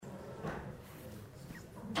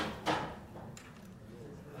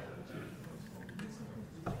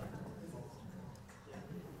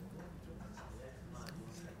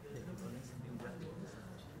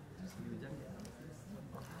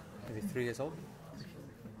3 years old?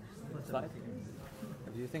 It's 5?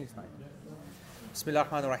 Do you think it's 5? بسم الله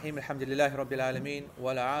الرحمن الرحيم الحمد لله رب العالمين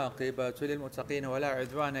ولا عاقبة للمتقين ولا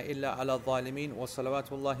عدوان إلا على الظالمين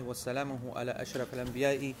والصلوات الله وسلامه على أشرف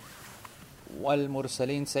الأنبياء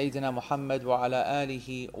والمرسلين سيدنا محمد وعلى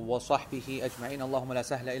آله وصحبه أجمعين. اللهم لا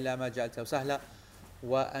سهل إلا ما جعلته سهلا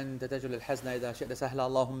وأنت تجعل الحزن إذا شئت سهلا.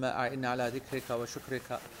 اللهم أعنا على ذكرك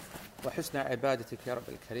وشكرك وحسن عبادتك يا رب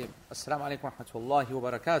الكريم. السلام عليكم ورحمة الله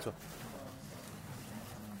وبركاته.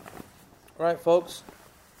 Right, folks.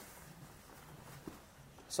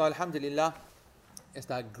 So alhamdulillah, it's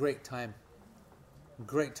that great time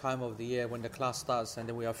of the year when the class starts and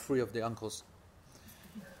then we are free of the uncles.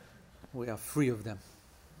 We are free of them.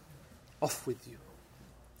 Off with you.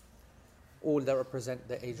 All that represent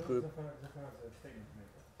the age group.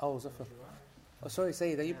 Oh, Zafar. Oh, sorry,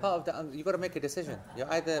 Sayyid, are you part of the... You've got to make a decision.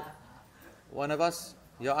 You're either one of us,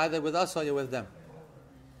 you're either with us or you're with them.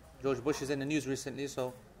 George Bush is in the news recently,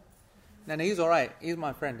 so... No, he's alright. He's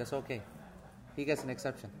my friend, that's okay. He gets an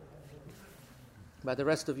exception. But the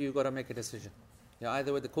rest of you got to make a decision. You're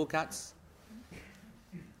either with the cool cats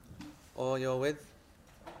or you're with...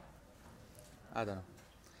 I don't know.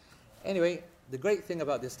 Anyway, the great thing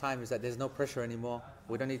about this time is that there's no pressure anymore.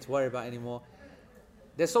 We don't need to worry about it anymore.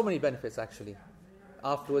 There's so many benefits actually.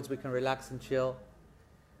 Afterwards we can relax and chill.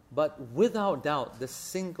 But without doubt, the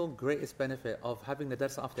single greatest benefit of having the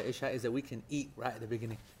dars after Isha is that we can eat right at the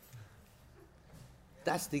beginning.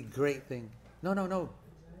 That's the great thing. No.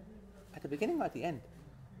 At the beginning or at the end?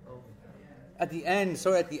 At the end,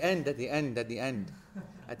 sorry, at the end.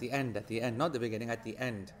 Not the beginning, at the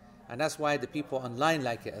end. And that's why the people online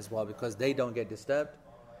like it as well, because they don't get disturbed,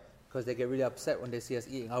 because they get really upset when they see us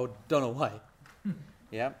eating. I don't know why.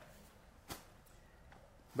 Yeah?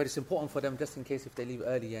 But it's important for them, just in case if they leave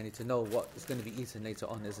early, and to know what is going to be eaten later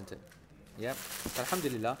on, isn't it? Yeah?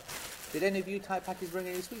 Alhamdulillah. Did any of you Thai parties bring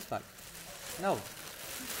any sweets back? No.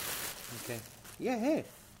 Okay. Yeah, here.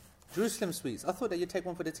 Jerusalem sweets. I thought that you'd take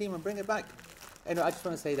one for the team and bring it back. Anyway, I just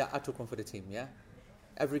want to say that I took one for the team, yeah?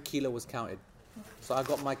 Every kilo was counted. So I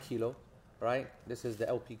got my kilo, right? This is the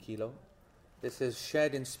LP kilo. This is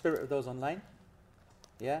shared in spirit of those online.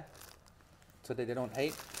 Yeah? So that they don't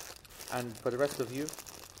hate. And for the rest of you,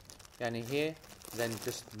 yani here, then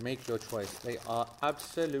just make your choice. They are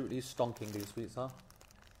absolutely stonking, these sweets, huh?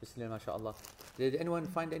 Bismillah, mashallah. Did anyone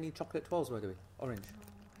find any chocolate 12s, by the way? Orange?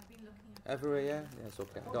 I've been looking everywhere, yeah? Yeah, it's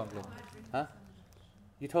okay. Don't blame. Huh?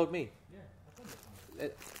 You told me?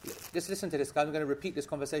 Just listen to this, guys. I'm going to repeat this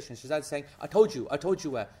conversation. Shazad's saying, I told you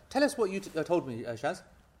where. Tell us what you told me, Shaz.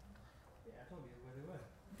 Yeah, I told you where they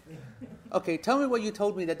were. Okay, tell me what you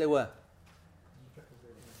told me that they were.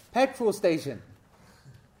 Petrol station.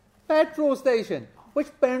 Petrol station. Which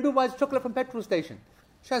Bendu buys chocolate from petrol station?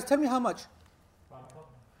 Shaz, tell me how much?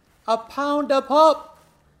 £1 a pop.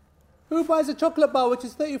 Who buys a chocolate bar which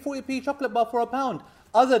is 30-40p chocolate bar for £1?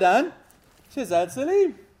 Other than Shazad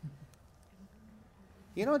Salim.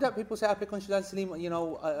 You know that people say, I pick on Shazad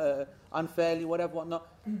Salim, unfairly, whatever, whatnot.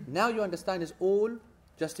 Now you understand it's all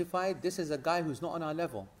justified. This is a guy who's not on our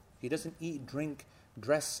level. He doesn't eat, drink,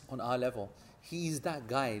 dress on our level. He's that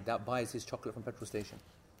guy that buys his chocolate from petrol station.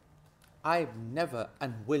 I've never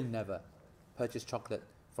and will never purchase chocolate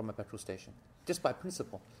from a petrol station. Just by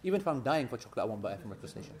principle. Even if I'm dying for chocolate, I won't buy it from a petrol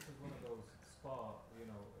station.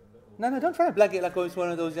 No, don't try to blag it like it's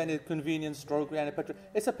one of those convenience stroke petrol.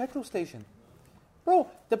 It's a petrol station. Bro,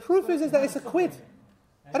 the proof is that it's £1.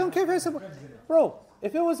 I don't care if it's Bro,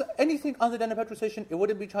 if it was anything other than a petrol station, it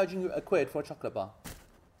wouldn't be charging you £1 for a chocolate bar.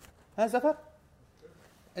 Hands up?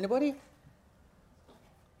 Anybody?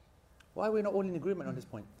 Why are we not all in agreement on this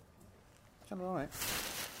point? Alright.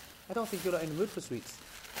 I don't think you're not in the mood for sweets.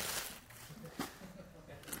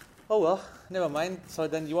 Oh well, never mind. So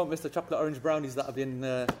then you won't miss the chocolate orange brownies that have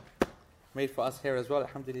been made for us here as well,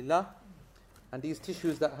 alhamdulillah. And these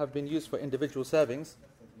tissues that have been used for individual servings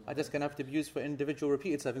are just going to have to be used for individual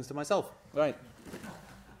repeated servings to myself. Right.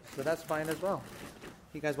 So that's fine as well.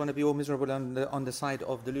 If you guys want to be all miserable on the side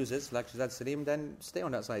of the losers, like Shazad Salim, then stay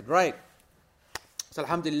on that side. Right. So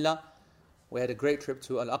alhamdulillah, we had a great trip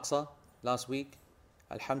to Al-Aqsa last week.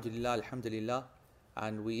 Alhamdulillah.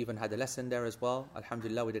 And we even had a lesson there as well.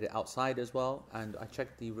 Alhamdulillah, we did it outside as well. And I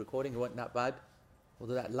checked the recording, it wasn't that bad.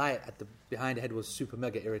 Although that light at the behind the head was super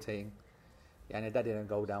mega irritating. And that didn't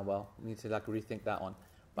go down well. We need to rethink that one.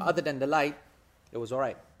 But other than the light, it was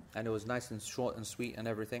alright. And it was nice and short and sweet and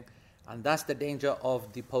everything. And that's the danger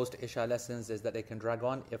of the post-Isha lessons, is that they can drag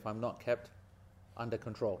on if I'm not kept under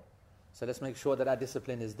control. So let's make sure that our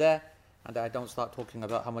discipline is there and that I don't start talking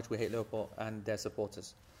about how much we hate Liverpool and their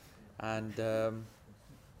supporters. And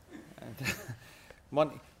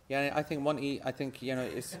Yeah, I think Monty,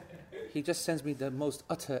 he just sends me the most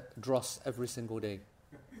utter dross every single day.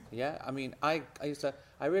 Yeah, I mean, I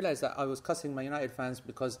realized that I was cussing my United fans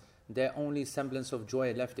because their only semblance of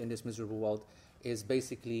joy left in this miserable world is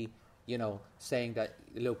basically, saying that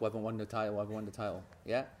Liverpool haven't won the title,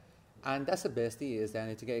 yeah? And that's the best is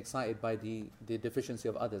then to get excited by the deficiency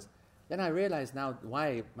of others. Then I realize now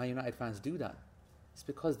why my United fans do that. It's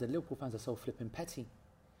because the Liverpool fans are so flipping petty.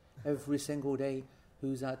 Every single day,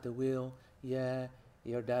 who's at the wheel? Yeah,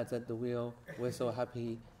 your dad's at the wheel. We're so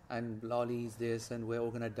happy. And Lolly's this, and we're all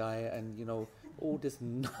going to die, and, all this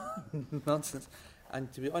nonsense.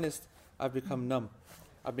 And to be honest, I've become numb.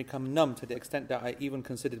 I've become numb to the extent that I even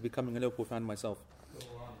considered becoming a Liverpool fan myself.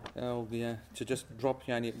 To just drop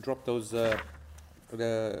those,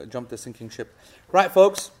 jump the sinking ship. Right,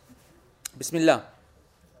 folks. Bismillah.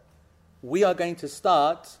 We are going to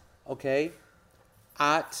start,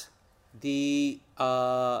 at the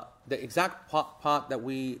exact part that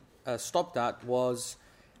we stopped at was,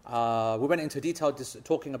 we went into detail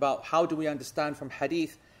talking about how do we understand from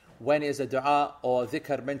hadith when is a dua or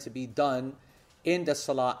dhikr meant to be done in the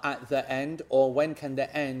salah at the end, or when can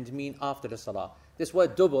the end mean after the salah. This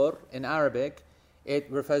word dubur in Arabic, it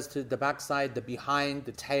refers to the backside, the behind,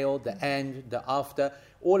 the tail, the end, the after.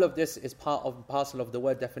 All of this is part of parcel of the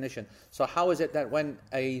word definition. So how is it that when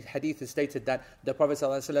a hadith is stated that the Prophet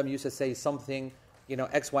ﷺ used to say something,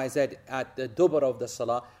 X, Y, Z at the dubur of the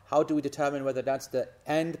salah, how do we determine whether that's the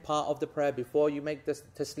end part of the prayer before you make the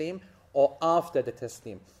taslim or after the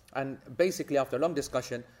taslim? And basically after a long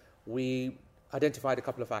discussion, we identified a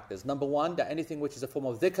couple of factors. Number one, that anything which is a form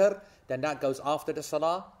of dhikr, then that goes after the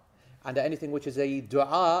salah. And that anything which is a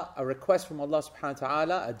dua, a request from Allah subhanahu wa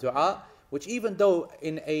ta'ala, a dua, which even though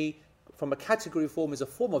from a category form is a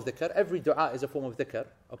form of dhikr, every dua is a form of dhikr,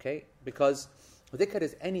 because dhikr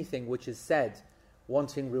is anything which is said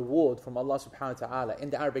wanting reward from Allah subhanahu wa ta'ala in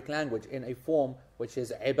the Arabic language in a form which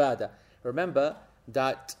is ibadah. Remember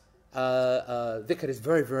that dhikr is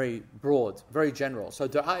very, very broad, very general. So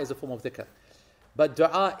dua is a form of dhikr. But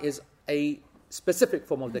dua is a specific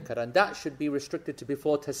form of dhikr, and that should be restricted to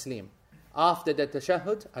before taslim. After the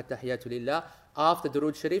tashahhud, at-tahiyatu lillah, after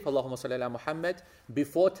durood sharif, Allahumma salli ala Muhammad,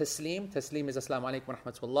 before taslim is assalamu alaikum wa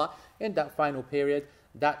rahmatullah, in that final period,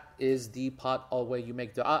 that is the part of where you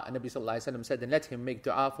make dua. And Nabi sallallahu alayhi wa sallam said, then let him make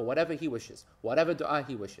dua for whatever he wishes, whatever dua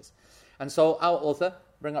he wishes. And so our author,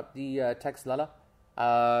 bring up the text, Lala.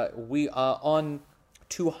 We are on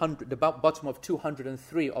the bottom of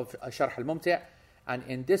 203 of Sharh al-Mumti', and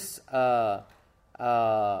in this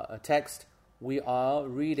text we are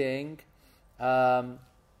reading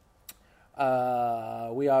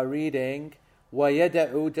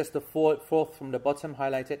وَيَدَعُ, just the fourth from the bottom,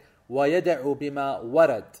 highlighted, وَيَدَعُ بِمَا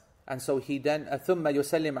وَرَدْ. And so he then ثُمَّ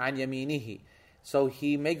يُسَلِّمْ عَنْ يَمِينِهِ. So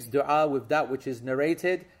he makes dua with that which is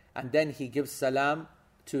narrated, and then he gives salam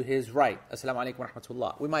to his right. Assalamu alaikum wa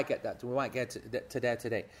rahmatullah. We might get that. We might get to there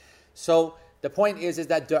today. So the point is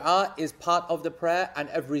that dua is part of the prayer, and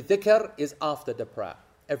every dhikr is after the prayer.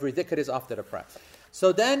 Every dhikr is after the prayer.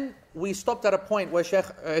 So then we stopped at a point where Shaykh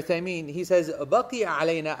Uthaymeen, he says, بَقِيَ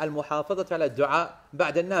عَلَيْنَا الْمُحَافَظَةَ عَلَى الدُّعَاء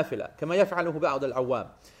بَعْدَ النَّافِلَةِ كَمَا يَفْعَلُهُ بَعْضُ الْعَوَّامِ.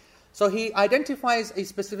 So he identifies a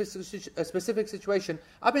specific situation.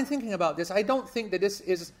 I've been thinking about this. I don't think that this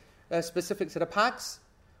is specific to the Paks,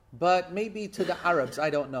 but maybe to the Arabs, I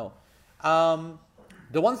don't know.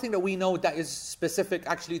 The one thing that we know that is specific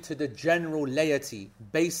actually to the general laity,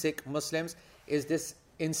 basic Muslims, is this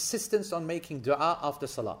insistence on making dua after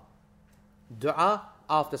salah. Dua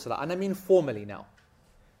after salah. And I mean formally now.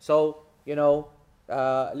 So,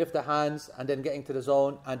 lift the hands and then getting to the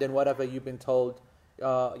zone, and then whatever you've been told,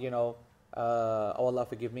 oh Allah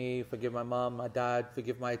forgive me, forgive my mom, my dad,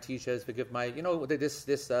 forgive my teachers, forgive my,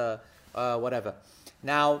 whatever.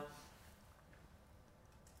 Now,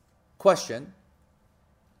 question,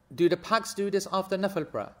 do the Paks do this after Nafil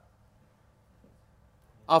prayer?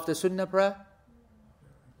 After Sunnah prayer?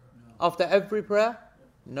 After every prayer?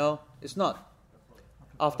 No, it's not.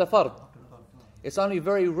 After Fard. It's only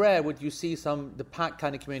very rare would you see the Pak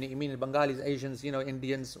kind of community, meaning Bengalis, Asians,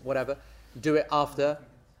 Indians, whatever, do it after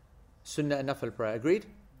Sunnah and Nafil prayer. Agreed?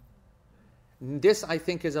 This, I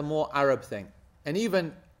think, is a more Arab thing. And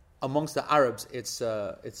even amongst the Arabs, it's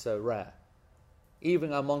rare.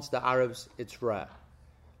 Even amongst the Arabs, it's rare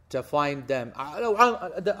to find them.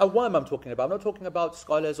 The awam I'm talking about. I'm not talking about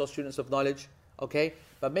scholars or students of knowledge, okay?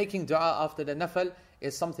 But making dua after the nafil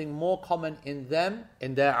is something more common in them,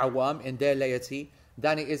 in their awam, in their laity,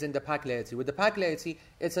 than it is in the Pak laity. With the Pak laity,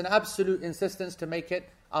 it's an absolute insistence to make it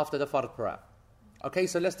after the fard prayer. Okay,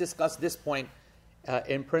 so let's discuss this point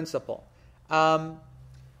in principle.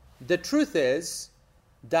 The truth is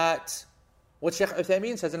that what Shaykh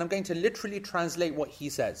Uthaymeen says, and I'm going to literally translate what he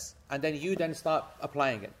says, and then you then start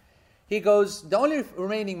applying it. He goes, the only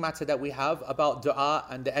remaining matter that we have about dua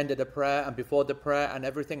and the end of the prayer and before the prayer and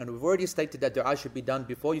everything, and we've already stated that dua should be done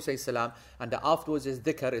before you say salam, and that afterwards is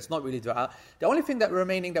dhikr, it's not really dua. The only thing that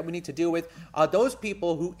remaining that we need to deal with are those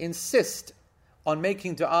people who insist on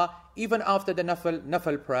making dua even after the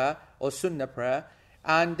nafil prayer or sunnah prayer,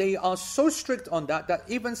 and they are so strict on that that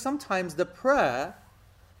even sometimes the prayer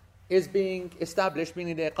is being established,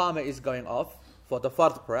 meaning the iqamah is going off for the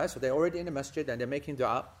fard prayer, so they're already in the masjid and they're making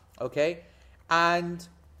dua. Okay, and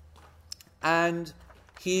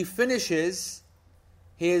he finishes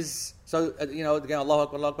his, so again, Allahu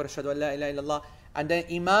Akbar, Allahu Akbar, Ashhadu an la ilaha illallah, and then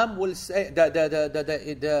Imam will say, the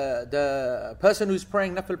person who's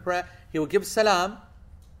praying nafil prayer, he will give salam.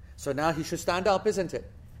 So now he should stand up, isn't it?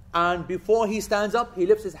 And before he stands up, he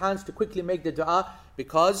lifts his hands to quickly make the dua,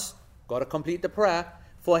 because got to complete the prayer.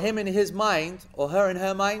 For him in his mind, or her in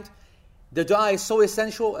her mind, the dua is so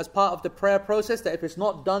essential as part of the prayer process that if it's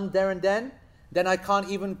not done there and then I can't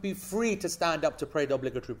even be free to stand up to pray the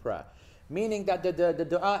obligatory prayer. Meaning that the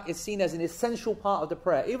dua is seen as an essential part of the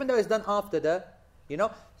prayer, even though it's done after the,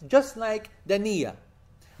 just like the niyyah.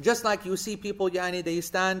 Just like you see people, they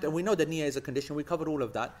stand, and we know the niyyah is a condition, we covered all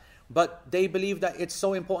of that, but they believe that it's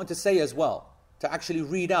so important to say as well, to actually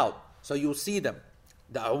read out. So you'll see them,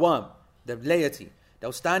 the awam, the laity,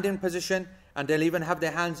 they'll stand in position, and they'll even have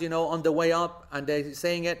their hands, on the way up, and they're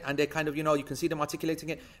saying it, and they kind of, you can see them articulating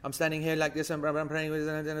it. I'm standing here like this, and I'm praying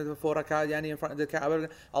with 4 rak'ah, in front of the Kaaba,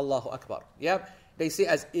 Allahu Akbar. Yeah? They see it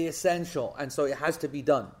as essential, and so it has to be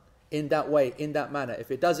done in that way, in that manner.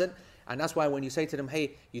 If it doesn't, and that's why when you say to them,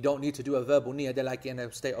 hey, you don't need to do a verbal niyyah, they're like in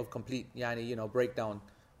a state of complete, breakdown,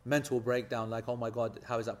 mental breakdown, like, oh my God,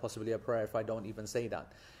 how is that possibly a prayer if I don't even say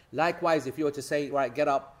that? Likewise, if you were to say, right, get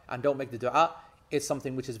up and don't make the dua, it's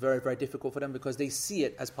something which is very, very difficult for them because they see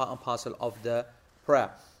it as part and parcel of the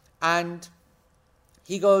prayer. And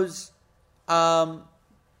he goes, and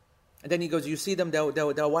then he goes, you see them,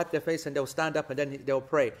 they'll wipe their face and they'll stand up and then they'll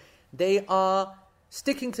pray. They are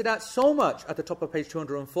sticking to that so much at the top of page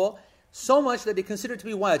 204, so much that they consider it to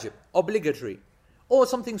be wajib, obligatory, or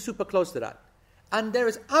something super close to that. And there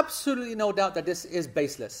is absolutely no doubt that this is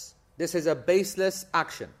baseless. This is a baseless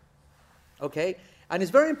action. Okay? And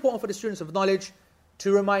it's very important for the students of knowledge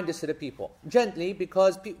to remind this to the people, gently,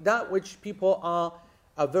 because that which people are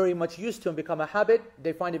very much used to and become a habit,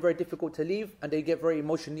 they find it very difficult to leave, and they get very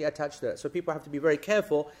emotionally attached to it. So people have to be very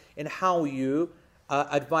careful in how you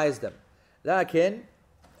advise them. Lakin,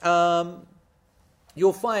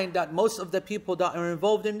 you'll find that most of the people that are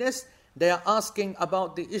involved in this, they are asking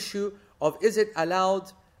about the issue of, is it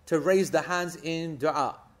allowed to raise the hands in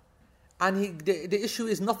dua? And the issue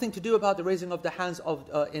is nothing to do about the raising of the hands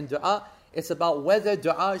in dua. It's about whether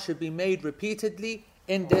dua should be made repeatedly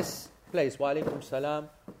in this place. Wa alaikum salam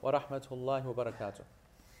wa rahmatullahi wa barakatuh.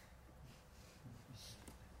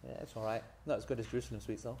 Yeah, it's all right. Not as good as Jerusalem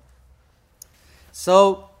sweets though.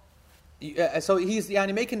 So he's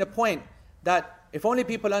making the point that if only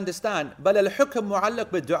people understand, بل الحكم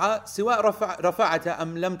معلق بالدعاء سواء رفعت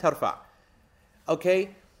أم لم ترفع.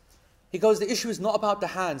 Okay. He goes, the issue is not about the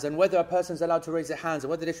hands and whether a person's allowed to raise their hands or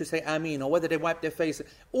whether they should say Ameen or whether they wipe their face.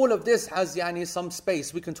 All of this has some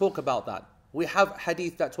space. We can talk about that. We have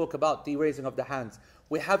hadith that talk about the raising of the hands.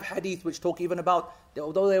 We have hadith which talk even about,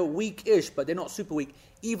 although they're weak-ish, but they're not super weak,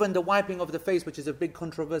 even the wiping of the face, which is a big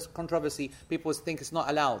controversy. People think it's not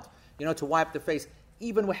allowed, to wipe the face.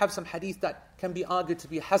 Even we have some hadith that can be argued to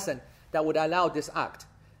be hasan that would allow this act.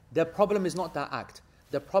 The problem is not that act.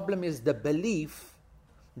 The problem is the belief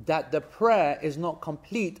that the prayer is not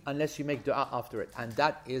complete unless you make dua after it. And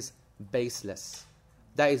that is baseless.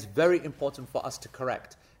 That is very important for us to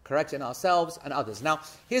correct in ourselves and others. Now,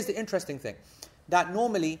 here's the interesting thing. That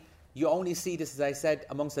normally, you only see this, as I said,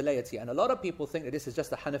 amongst the laity. And a lot of people think that this is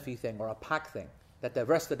just a Hanafi thing or a Pak thing, that the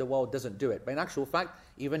rest of the world doesn't do it. But in actual fact,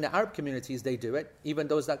 even the Arab communities, they do it. Even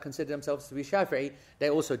those that consider themselves to be Shafi'i, they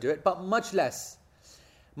also do it. But much less,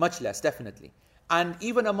 definitely. And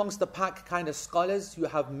even amongst the Pak kind of scholars, you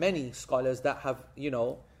have many scholars that have,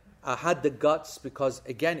 had the guts, because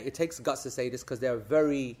again, it takes guts to say this, because they are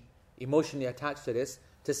very emotionally attached to this,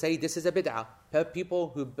 to say this is a bid'ah. People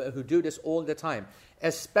who do this all the time,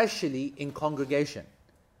 especially in congregation.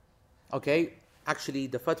 Okay? Actually,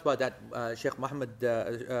 the fatwa that Sheikh Muhammad,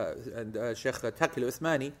 Sheikh Taqi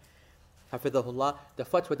al-Uthmani, Hafidhahullah, the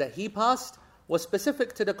fatwa that he passed was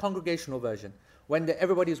specific to the congregational version. When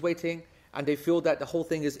everybody's waiting, and they feel that the whole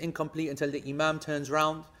thing is incomplete until the imam turns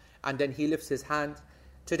round and then he lifts his hand,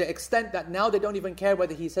 to the extent that now they don't even care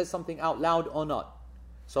whether he says something out loud or not.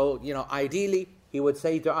 So, ideally, he would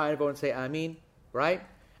say dua, everyone would say Ameen, right?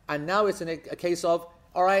 And now it's in a case of,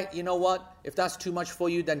 all right, you know what? If that's too much for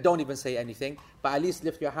you, then don't even say anything. But at least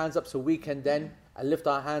lift your hands up so we can then lift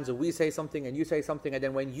our hands and we say something and you say something. And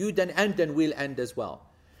then when you then end, then we'll end as well.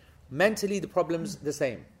 Mentally, the problem's the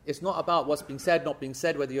same. It's not about what's being said, not being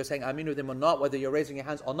said, whether you're saying Ameen with him or not, whether you're raising your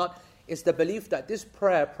hands or not. It's the belief that this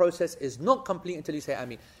prayer process is not complete until you say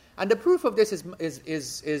Ameen. And the proof of this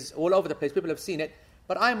is all over the place. People have seen it.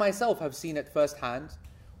 But I myself have seen it firsthand,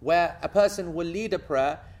 where a person will lead a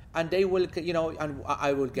prayer and they will, and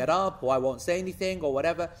I will get up or I won't say anything or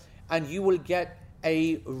whatever, and you will get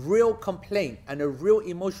a real complaint and a real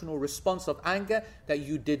emotional response of anger that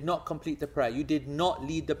you did not complete the prayer, you did not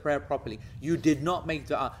lead the prayer properly, you did not make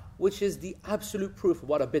dua, which is the absolute proof of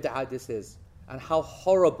what a bid'ah this is and how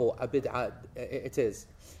horrible a bid'ah it is.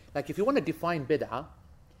 Like if you want to define bid'ah,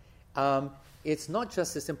 it's not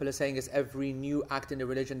just as simple as saying it's every new act in the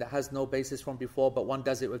religion that has no basis from before, but one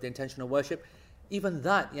does it with the intention of worship. Even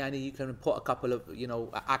that, you can put a couple of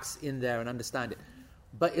acts in there and understand it.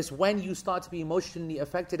 But it's when you start to be emotionally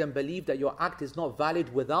affected and believe that your act is not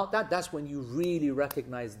valid without that, that's when you really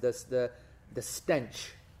recognize this, the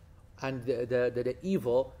stench and the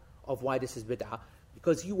evil of why this is bid'ah.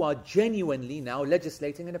 Because you are genuinely now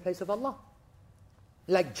legislating in the place of Allah.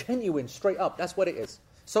 Like genuine, straight up, that's what it is.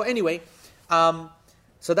 So anyway,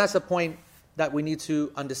 so that's a point that we need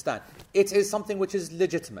to understand. It is something which is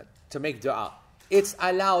legitimate to make dua. It's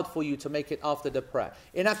allowed for you to make it after the prayer.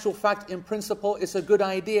 In actual fact, in principle, it's a good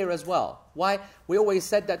idea as well. Why? We always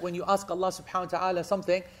said that when you ask Allah subhanahu wa ta'ala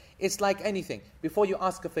something, it's like anything. Before you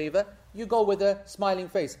ask a favor, you go with a smiling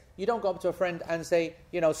face. You don't go up to a friend and say,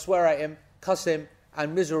 swear at him, cuss him,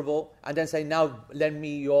 and miserable, and then say, now lend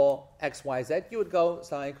me your XYZ. You would go,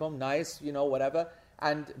 Assalamu alaikum, nice, whatever,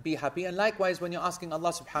 and be happy. And likewise, when you're asking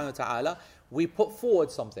Allah subhanahu wa ta'ala, we put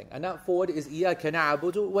forward something. And that forward is إِيَّاكَ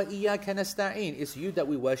نَعْبُدُ وَإِيَّاكَ نَسْتَعِينَ. It's you that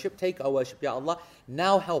we worship. Take our worship, Ya Allah.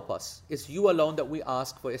 Now help us. It's you alone that we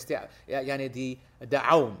ask for the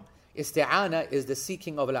aun. Isti'ana is the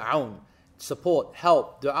seeking of al-aun. Support,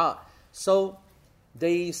 help, dua. So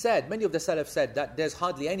they said, many of the Salaf said that there's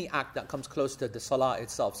hardly any act that comes close to the salah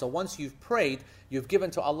itself. So once you've prayed, you've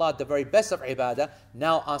given to Allah the very best of ibadah,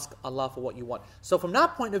 now ask Allah for what you want. So from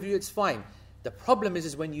that point of view, it's fine. The problem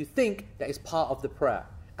is when you think that it's part of the prayer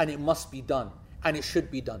and it must be done and it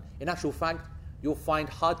should be done. In actual fact, you'll find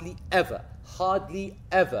hardly ever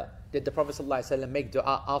did the Prophet ﷺ make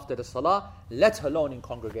dua after the salah, let alone in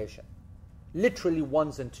congregation. Literally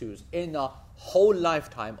ones and twos in a whole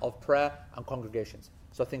lifetime of prayer and congregations.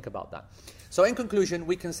 So think about that. So in conclusion,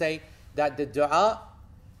 we can say that the dua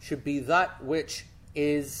should be that which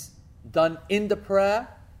is done in the prayer.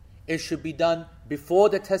 It should be done before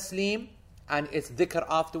the taslim, and it's dhikr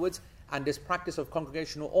afterwards. And this practice of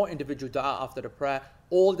congregational or individual dua after the prayer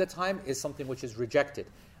all the time is something which is rejected.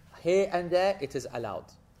 Here and there, it is allowed.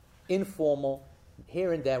 Informal,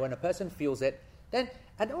 here and there, when a person feels it. Then,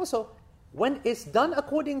 and also, when it's done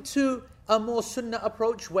according to a more sunnah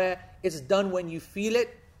approach, where it's done when you feel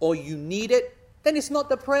it or you need it, then it's not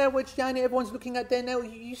the prayer which everyone's looking at there now.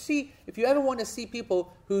 You see, if you ever want to see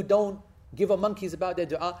people who don't give a monkeys about their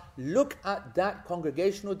dua, look at that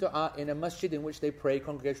congregational dua in a masjid in which they pray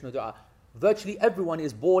congregational dua. Virtually everyone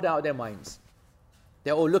is bored out of their minds.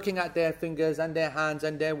 They're all looking at their fingers and their hands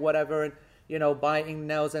and their whatever, and biting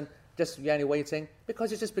nails and just waiting,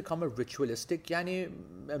 because it's just become a ritualistic a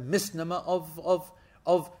misnomer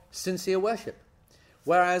of sincere worship.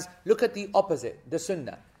 Whereas look at the opposite, the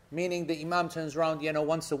sunnah, meaning the imam turns around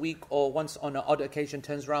once a week or once on an odd occasion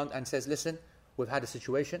turns around and says, listen, we've had a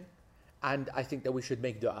situation and I think that we should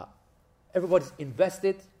make dua. Everybody's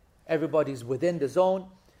invested, everybody's within the zone,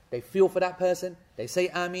 they feel for that person, they say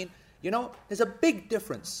Ameen. There's a big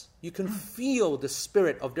difference. You can feel the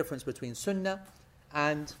spirit of difference between sunnah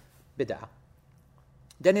and bid'ah.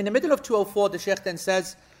 Then in the middle of 204, the Shaykh then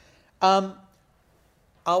says, our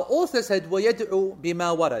author said, وَيَدْعُو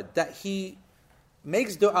بِمَا وَرَدْ, that he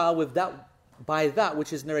makes dua with that, by that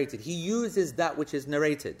which is narrated. He uses that which is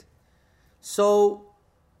narrated. So,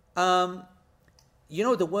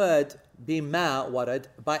 the word bima warad,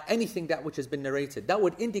 by anything that which has been narrated, that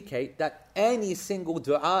would indicate that any single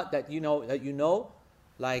dua that you know,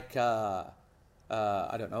 like I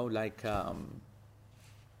don't know, like let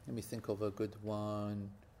me think of a good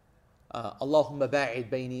one. Allahumma ba'id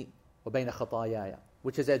bayni wa bayna khatayaya,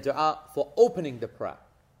 which is a dua for opening the prayer,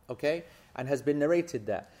 okay, and has been narrated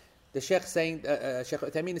there. The Shaykh saying, Shaykh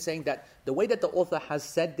Uthaymeen is saying that the way that the author has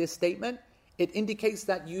said this statement, it indicates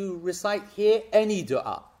that you recite here any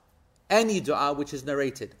dua which is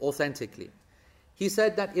narrated authentically. He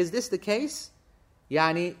said that, is this the case?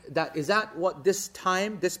 Yani, is that what this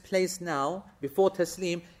time, this place now, before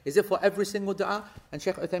taslim, is it for every single dua? And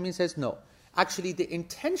Shaykh Uthaymeen says no. Actually, the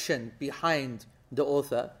intention behind the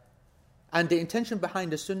author and the intention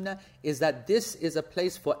behind the sunnah is that this is a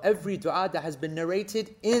place for every dua that has been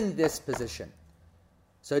narrated in this position.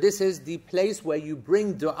 So this is the place where you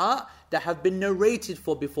bring dua that have been narrated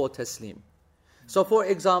for before taslim. So for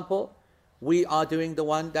example, we are doing the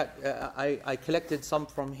one that I collected some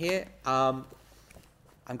from here. I'm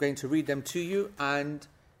going to read them to you, and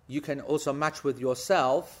you can also match with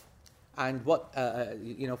yourself. And what,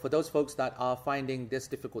 for those folks that are finding this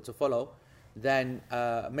difficult to follow, then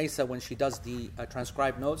Maysa, when she does the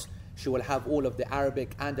transcribed notes, she will have all of the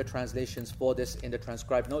Arabic and the translations for this in the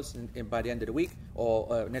transcribed notes by the end of the week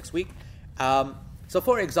or next week. So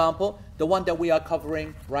for example, the one that we are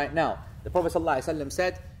covering right now, the Prophet ﷺ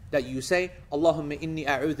said that you say, Allahumma inni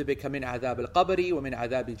a'udhu bika min adhab al-qabri wa min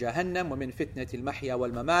adhab jahannam wa min fitnati al-mahya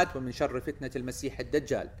wal-mamat wa min sharri fitnati al-masih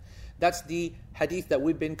al-dajjal. That's the hadith that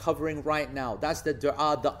we've been covering right now. That's the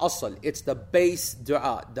dua, the asl. It's the base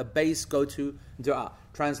dua, the base go-to dua.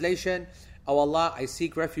 Translation, O Allah, I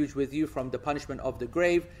seek refuge with you from the punishment of the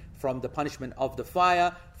grave, from the punishment of the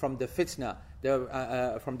fire, from the fitna,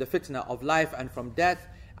 from the fitna of life and from death,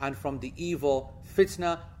 and from the evil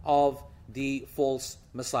fitna of the false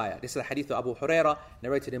Messiah. This is the hadith of Abu Hurairah,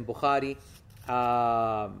 narrated in Bukhari,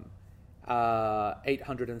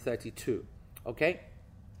 832. Okay?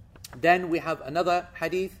 Then we have another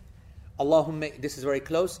hadith. Allahumma, this is very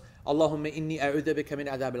close. Allahumma inni a'udhu bika min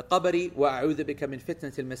adhab al-qabri wa a'udhu bika min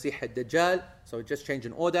fitnati al-masih al-dajjal. So just change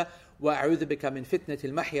in order. Wa a'udhu bika min fitnati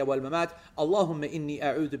al-mahya wal-mamat. Allahumma inni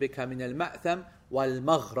a'udhu bika min al-ma'tham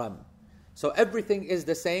wal-maghram. So everything is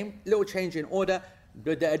the same. Little change in order.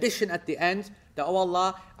 The addition at the end, that, oh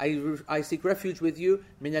Allah, I seek refuge with you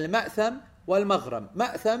min al-ma'tham wal-maghram.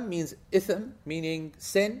 Ma'tham means ithm, meaning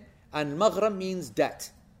sin, and maghram means debt.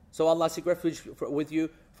 So Allah, I seek refuge with you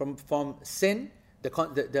from sin, the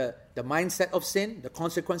mindset of sin, the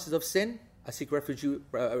consequences of sin. I seek refuge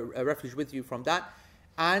with you from that,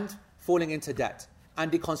 and falling into debt,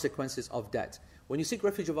 and the consequences of debt. When you seek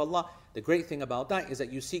refuge of Allah, the great thing about that is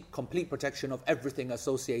that you seek complete protection of everything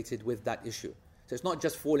associated with that issue. So it's not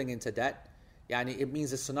just falling into debt. Yani it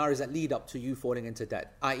means the scenarios that lead up to you falling into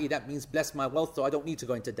debt. I.e., that means bless my wealth so I don't need to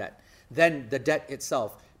go into debt. Then the debt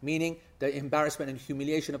itself, meaning the embarrassment and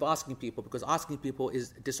humiliation of asking people, because asking people is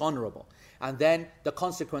dishonorable. And then the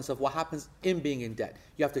consequence of what happens in being in debt.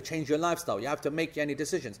 You have to change your lifestyle. You have to make any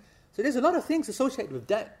decisions. So there's a lot of things associated with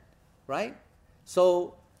debt, right?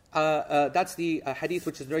 So that's the hadith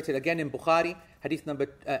which is narrated again in Bukhari, hadith number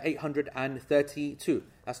 832.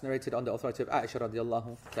 That's narrated on the authority of Aisha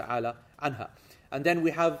radiallahu ta'ala anha. And then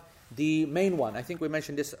we have the main one. I think we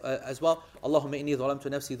mentioned this as well. Allahumma inni zalamtu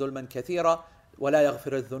nafsi dhulman kathira wa la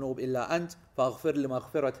yaghfiru adh-dhunub illa ant faghfir li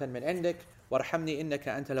maghfiratan min indik warhamni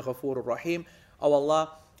innaka anta al-ghafurur rahim. Oh Allah,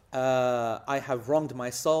 I have wronged my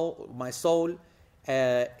soul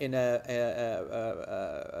in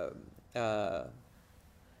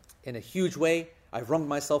a huge way. I've wronged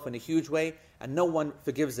myself in a huge way, and no one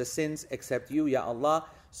forgives the sins except you, Ya Allah.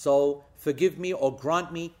 So forgive me or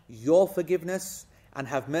grant me your forgiveness and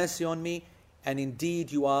have mercy on me, and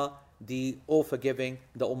indeed you are the all-forgiving,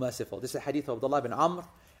 the all-merciful. This is a hadith of Abdullah bin Amr,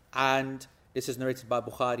 and this is narrated by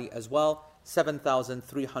Bukhari as well,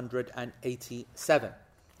 7,387.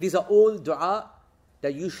 These are all dua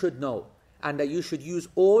that you should know, and that you should use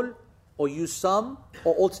all, or use some,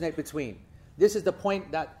 or alternate between. This is the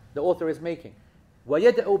point that the author is making.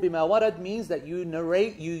 وَيَدْعُ بِمَا وَرَدْ means that you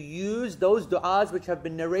use those du'as which have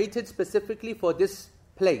been narrated specifically for this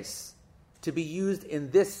place, to be used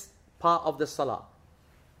in this part of the salah.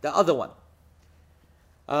 The other one.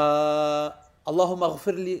 اللهم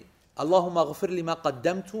اغفر لي ما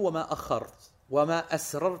قدمت وما أخرت وما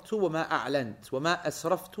أسررت وما أعلنت وما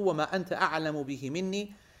أسرفت وما أنت أعلم به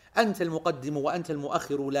مني أنت المقدم وأنت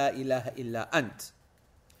المؤخر لا إله إلا أنت.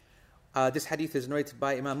 This hadith is narrated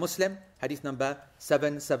by Imam Muslim, hadith number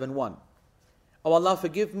 771. Oh Allah,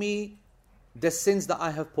 forgive me the sins that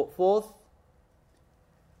I have put forth,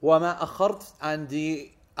 وَمَا أَخَرْتْ, and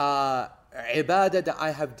the ibadah that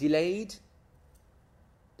I have delayed.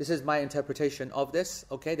 This is my interpretation of this.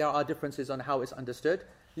 Okay, there are differences on how it's understood.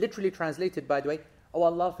 Literally translated, by the way, oh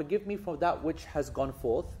Allah, forgive me for that which has gone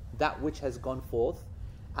forth,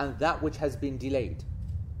 and that which has been delayed.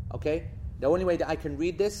 Okay? The only way that I can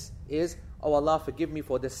read this is, oh Allah, forgive me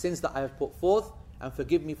for the sins that I have put forth, and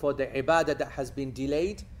forgive me for the ibadah that has been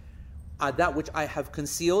delayed, that which I have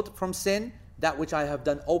concealed from sin, that which I have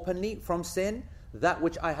done openly from sin, that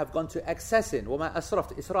which I have gone to excess in, وَمَا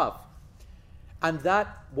أَسْرَفْتُ, israf. And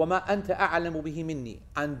that وَمَا أَنْتَ أَعْلَمُ بِهِ مِنِّي,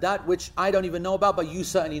 and that which I don't even know about, but you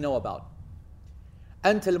certainly know about.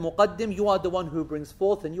 أنت المقدم, you are the one who brings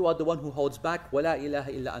forth, and you are the one who holds back. وَلَا إِلَهَ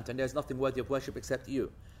إِلَّا أَنْتَ, and there's nothing worthy of worship except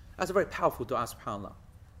you. That's a very powerful dua, subhanAllah.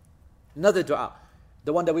 Another dua,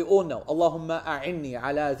 the one that we all know. Allahumma a'inni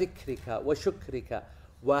ala dhikrika wa shukrika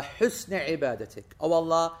wa husni ibadatik. Oh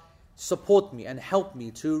Allah, support me and help me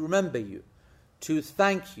to remember you, to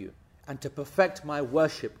thank you, and to perfect my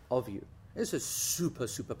worship of you. This is super,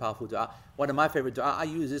 super powerful dua. One of my favorite dua. I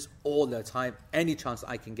use this all the time. Any chance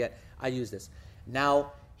I can get, I use this.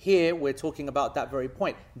 Now, here we're talking about that very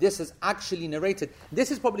point. This is actually narrated. This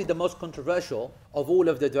is probably the most controversial of all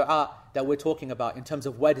of the dua that we're talking about in terms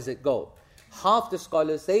of where does it go. Half the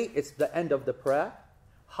scholars say it's the end of the prayer.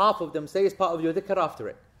 Half of them say it's part of your dhikr after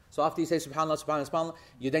it. So after you say subhanallah, subhanallah,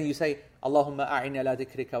 subhanallah, you say Allahumma a'inni ala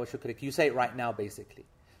dhikrika wa shukrika. You say it right now basically.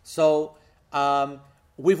 So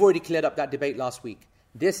we've already cleared up that debate last week.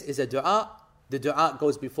 This is a dua. The dua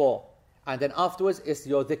goes before. And then afterwards, it's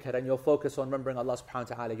your dhikr and your focus on remembering Allah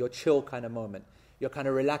subhanahu wa ta'ala, your chill kind of moment, your kind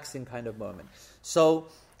of relaxing kind of moment. So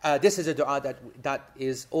this is a dua that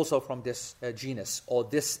is also from this genus or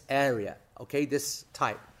this area, okay, this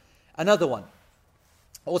type. Another one,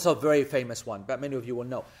 also a very famous one, but many of you will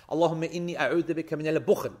know. Allahumma inni a'udhu bika min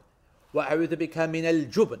al-bukhl, wa a'udhu bika min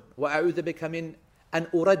al-jubn, wa a'udhu bika min an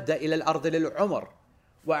uradda ila al-ard lil-umr,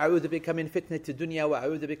 wa a'udhu bika min fitnati dunya, wa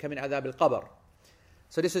a'udhu bika min adhab al-qabr.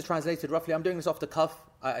 So this is translated roughly. I'm doing this off the cuff.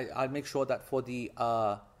 I'll make sure that for the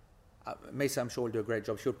Mesa, I'm sure will do a great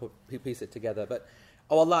job. She'll piece it together. But,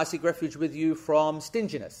 oh Allah, I seek refuge with you from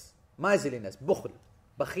stinginess, miserliness, bukhl.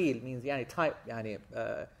 Bakhil means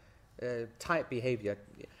tight behavior.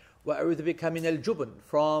 وَأَعُوذُ بِكَ مِنَ الْجُبْنِ,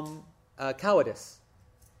 from cowardice.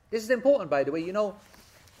 This is important, by the way. You know,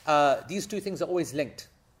 these two things are always linked.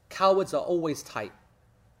 Cowards are always tight.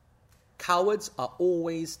 Cowards are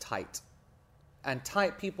always tight. And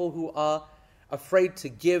tight people who are afraid to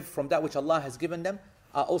give from that which Allah has given them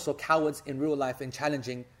are also cowards in real life in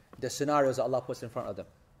challenging the scenarios that Allah puts in front of them.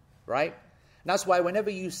 Right? And that's why whenever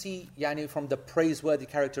you see from the praiseworthy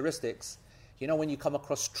characteristics, when you come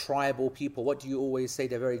across tribal people, what do you always say?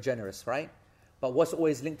 They're very generous, right? But what's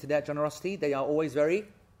always linked to their generosity? They are always very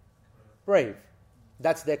brave.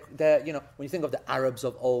 That's their when you think of the Arabs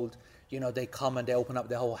of old, they come and they open up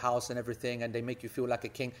their whole house and everything and they make you feel like a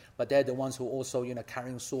king, but they're the ones who also,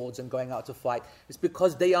 carrying swords and going out to fight. It's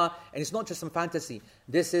because they are, and it's not just some fantasy,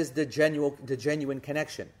 this is the genuine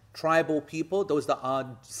connection. Tribal people, those that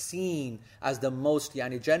are seen as the most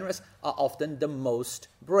generous, are often the most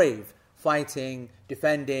brave. Fighting,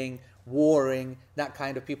 defending, warring, that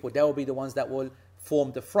kind of people. They will be the ones that will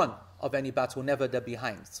form the front of any battle, never the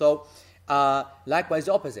behind. So, likewise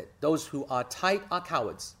the opposite. Those who are tight are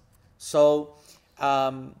cowards. So,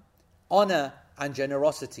 honor and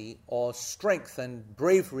generosity, or strength and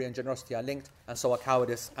bravery and generosity are linked, and so are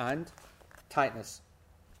cowardice and tightness.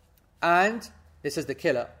 And, this is the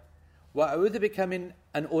killer, وَأَعُوذُ بِكَ مِنْ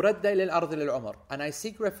أَنْ أُرَدَّ إِلَى الْأَرْضِ لِلْعُمَرِ, and I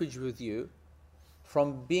seek refuge with you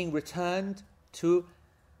from being returned to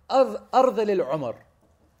أَرْضَ لِلْعُمَرِ.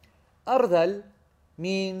 Ardal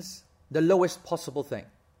means the lowest possible thing,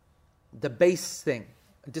 the base thing,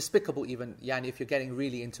 despicable even, if you're getting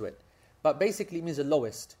really into it. But basically it means the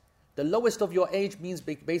lowest. The lowest of your age means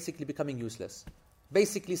basically becoming useless.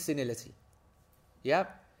 Basically senility. Yeah?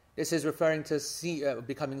 This is referring to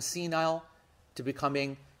becoming senile, to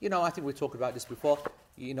becoming, I think we talked about this before,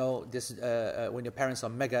 this when your parents are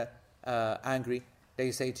mega angry,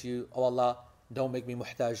 they say to you, oh Allah, don't make me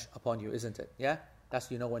muhtaj upon you, isn't it? Yeah? That's,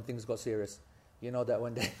 when things got serious.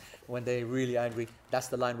 That when they're really angry, that's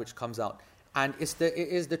the line which comes out. And it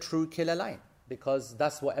is the true killer line, because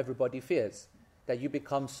that's what everybody fears. That you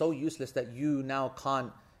become so useless that you now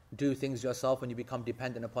can't do things yourself and you become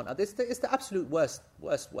dependent upon others. It's the absolute worst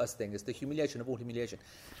thing. It's the humiliation of all humiliation.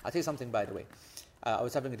 I'll tell you something, by the way. I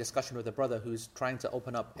was having a discussion with a brother who's trying to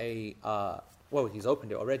open up he's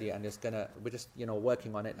opened it already, and we're just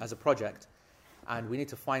working on it as a project, and we need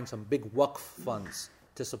to find some big waqf funds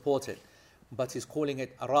to support it. But he's calling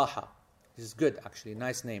it Araha. This is good, actually,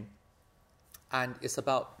 nice name. And it's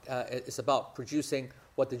about producing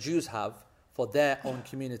what the Jews have for their own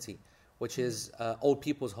community, which is old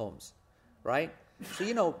people's homes, right?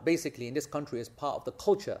 So basically in this country, it's part of the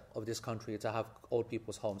culture of this country to have old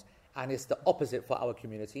people's homes. And it's the opposite for our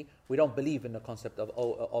community. We don't believe in the concept of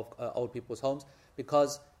old people's homes,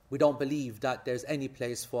 because we don't believe that there's any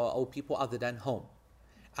place for old people other than home,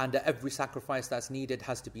 and that every sacrifice that's needed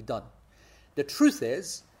has to be done. The truth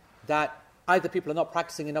is that either people are not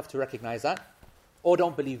practicing enough to recognize that, or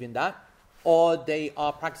don't believe in that, or they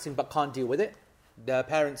are practicing but can't deal with it. Their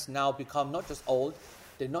parents now become not just old,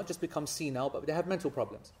 they not just become senile, but they have mental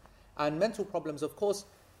problems. And mental problems, of course,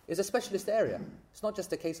 is a specialist area. It's not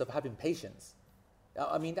just a case of having patience.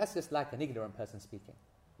 I mean, that's just like an ignorant person speaking.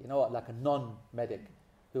 You know what, like a non-medic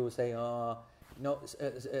who will say,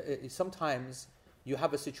 sometimes you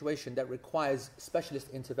have a situation that requires specialist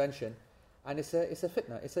intervention, and it's a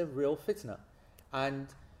fitna, it's a real fitna. And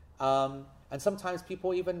sometimes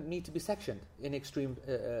people even need to be sectioned in extreme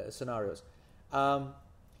scenarios.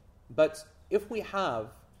 But if we have,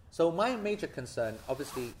 so my major concern,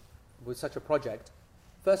 obviously, with such a project,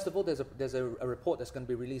 first of all, there's a report that's going to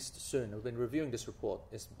be released soon. We've been reviewing this report.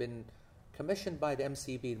 It's been commissioned by the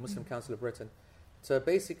MCB, the Muslim Council of Britain, to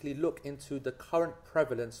basically look into the current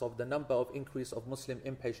prevalence of the number of increase of Muslim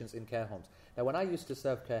inpatients in care homes. Now, when I used to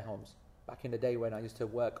serve care homes, back in the day when I used to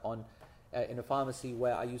work on in a pharmacy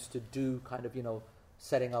where I used to do kind of,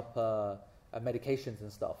 setting up medications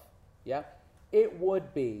and stuff, yeah, it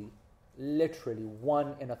would be literally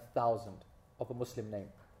 1 in 1,000 of a Muslim name,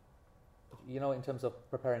 in terms of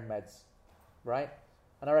preparing meds, right?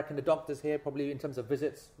 And I reckon the doctors here, probably in terms of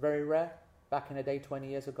visits, very rare, back in the day, 20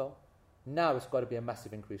 years ago. Now it's got to be a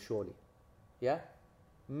massive increase, surely. Yeah?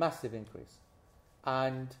 Massive increase.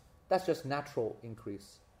 And that's just natural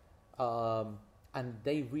increase. And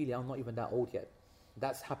they really are not even that old yet.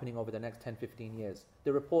 That's happening over the next 10, 15 years.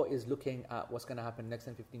 The report is looking at what's going to happen in the next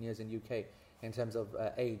 10, 15 years in UK in terms of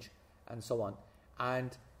age and so on.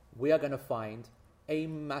 And we are going to find a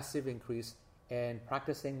massive increase in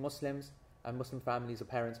practicing Muslims and Muslim families or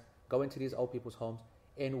parents go into these old people's homes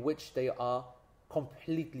in which they are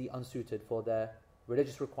completely unsuited for their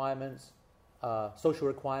religious requirements, social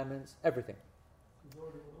requirements, everything.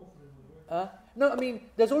 No, I mean,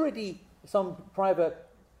 there's already some private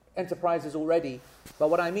enterprises already, but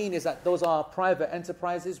what I mean is that those are private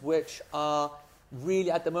enterprises which are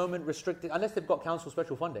really at the moment restricted, unless they've got council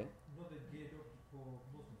special funding. Not geared up for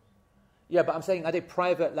Muslims. Yeah, but I'm saying, are they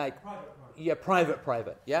private, like... Private. Yeah,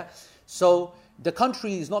 private, yeah? So the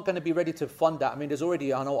country is not going to be ready to fund that. I mean, there's already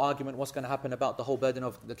no argument what's going to happen about the whole burden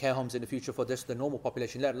of the care homes in the future for just the normal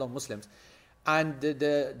population, let alone Muslims. And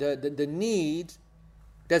the need,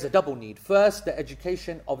 there's a double need. First, the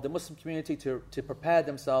education of the Muslim community to prepare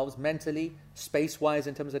themselves mentally, space-wise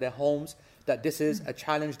in terms of their homes, that this is a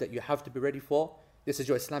challenge that you have to be ready for. This is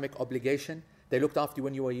your Islamic obligation. They looked after you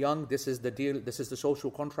when you were young. This is the deal. This is the social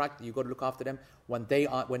contract. You've got to look after them when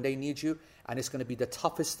they need you. And it's going to be the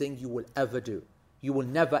toughest thing you will ever do. You will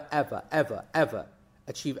never, ever, ever, ever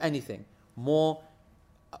achieve anything more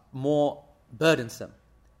burdensome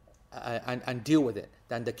and deal with it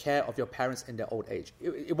than the care of your parents in their old age.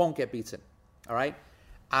 It won't get beaten, all right?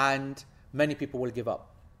 And many people will give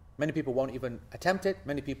up. Many people won't even attempt it.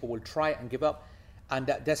 Many people will try and give up. And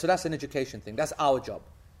so that's an education thing. That's our job,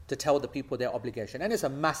 to tell the people their obligation. And it's a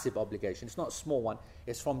massive obligation. It's not a small one.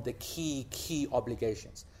 It's from the key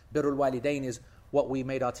obligations. Birrul Walidain is what we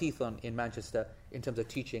made our teeth on in Manchester in terms of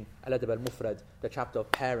teaching Al-Adab al-Mufrad, the chapter of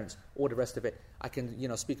parents, all the rest of it. I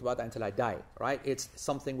can speak about that until I die, right? It's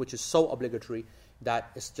something which is so obligatory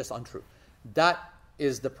that it's just untrue. That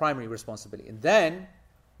is the primary responsibility. And then,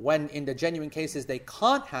 when in the genuine cases they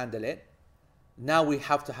can't handle it, now we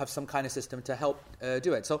have to have some kind of system to help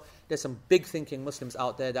do it. So there's some big thinking Muslims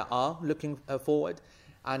out there that are looking forward,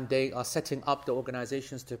 and they are setting up the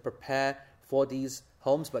organizations to prepare for these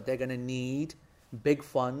homes, but they're going to need big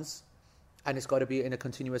funds, and it's got to be in a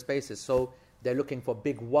continuous basis. So they're looking for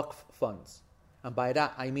big waqf funds. And by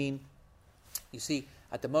that I mean, you see,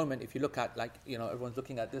 at the moment, if you look at, everyone's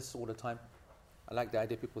looking at this all the time. I like the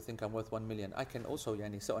idea people think I'm worth 1 million. I can also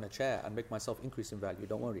sit on a chair and make myself increase in value.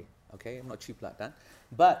 Don't worry, okay? I'm not cheap like that.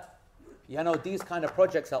 But, these kind of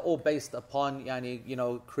projects are all based upon,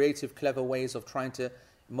 creative, clever ways of trying to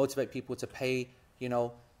motivate people to pay,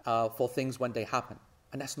 for things when they happen.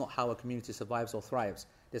 And that's not how a community survives or thrives.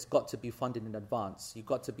 There's got to be funding in advance. You've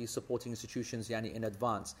got to be supporting institutions in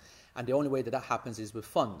advance. And the only way that happens is with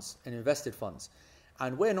funds and invested funds.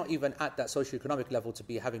 And we're not even at that socioeconomic level to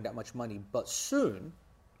be having that much money. But soon,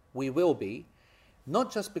 we will be,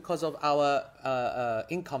 not just because of our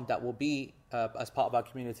income that will be as part of our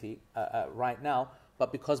community right now,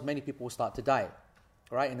 but because many people will start to die,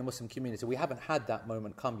 right, in the Muslim community. We haven't had that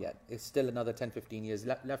moment come yet. It's still another 10, 15 years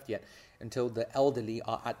left yet until the elderly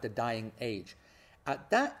are at the dying age. At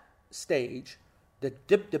that stage, the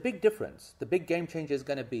big difference, the big game changer is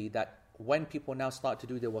going to be that when people now start to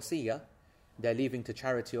do their wasiyah, they're leaving to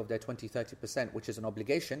charity of their 20-30%, which is an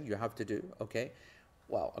obligation you have to do, okay?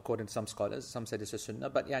 Well, according to some scholars, some said it's a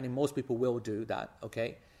sunnah, but most people will do that,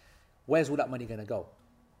 okay? Where's all that money going to go?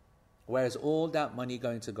 Where is all that money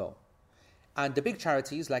going to go? And the big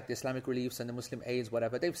charities like the Islamic Reliefs and the Muslim Aids,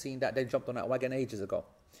 whatever, they've seen that they jumped on that wagon ages ago.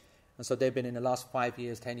 And so they've been in the last 5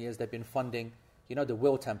 years, 10 years, they've been funding, the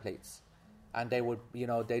will templates. And they would,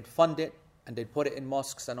 they'd fund it and they'd put it in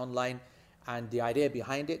mosques and online. And the idea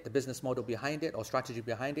behind it, the business model behind it or strategy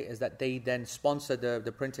behind it is that they then sponsor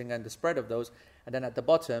the printing and the spread of those. And then at the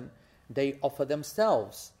bottom, they offer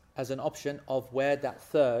themselves as an option of where that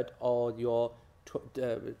third or your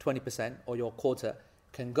 20% or your quarter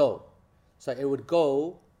can go. So it would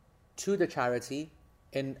go to the charity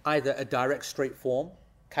in either a direct straight form,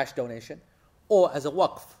 cash donation, or as a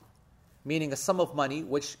waqf, meaning a sum of money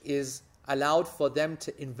which is allowed for them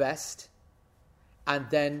to invest and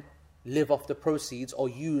then live off the proceeds or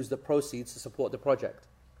use the proceeds to support the project.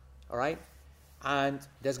 All right? And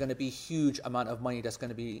there's going to be a huge amount of money that's going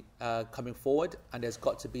to be coming forward, and there's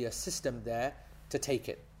got to be a system there to take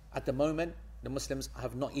it. At the moment, the Muslims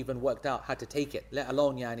have not even worked out how to take it, let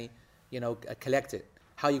alone collect it.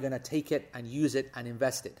 How you're going to take it and use it and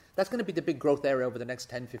invest it. That's going to be the big growth area over the next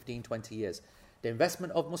 10, 15, 20 years. The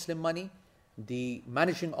investment of Muslim money, the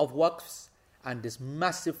managing of waqfs, and this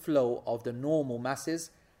massive flow of the normal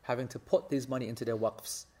masses having to put this money into their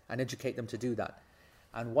waqfs and educate them to do that.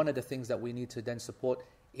 And one of the things that we need to then support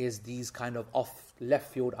is these kind of off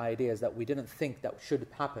left field ideas that we didn't think that should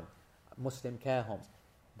happen. Muslim care homes.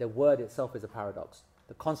 The word itself is a paradox.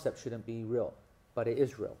 The concept shouldn't be real, but it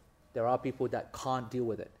is real. There are people that can't deal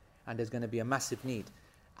with it, and there's going to be a massive need.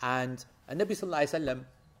 And Nabi Sallallahu Alaihi Wasallam,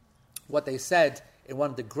 what they said in one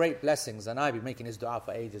of the great blessings, and I've been making this dua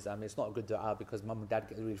for ages. I mean, it's not a good dua because mum and dad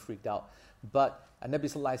get really freaked out. But Nabi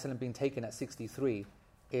Sallallahu Alaihi Wasallam being taken at 63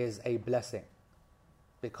 is a blessing.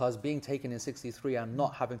 Because being taken in 63 and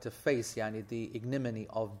not having to face the ignominy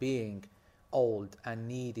of being old and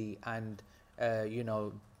needy and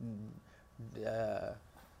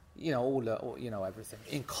everything,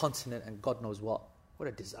 incontinent and God knows what. What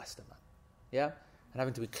a disaster, man. Yeah? And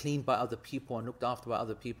having to be cleaned by other people and looked after by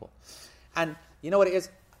other people. And you know what it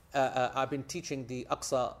is? I've been teaching the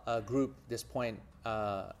Aqsa group this point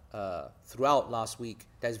throughout last week.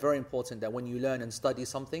 That it's very important that when you learn and study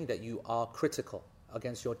something that you are critical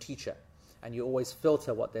against your teacher. And you always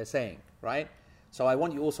filter what they're saying, right? So I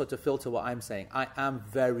want you also to filter what I'm saying. I am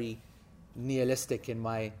very nihilistic in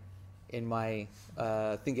my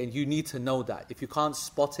thinking. You need to know that. If you can't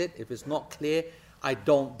spot it, if it's not clear, I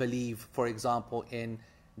don't believe, for example, in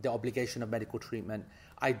the obligation of medical treatment.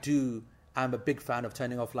 I'm a big fan of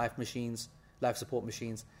turning off life support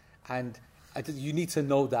machines. And you need to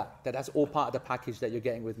know that's all part of the package that you're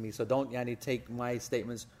getting with me. So don't take my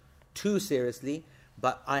statements too seriously,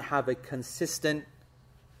 but I have a consistent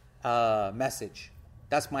message.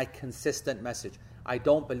 That's my consistent message. I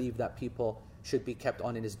don't believe that people should be kept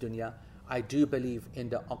on in this dunya. I do believe in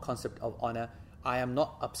the concept of honor. I am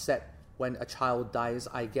not upset when a child dies.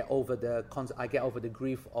 I get over the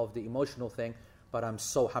grief of the emotional thing, but I'm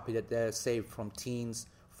so happy that they're saved from teens,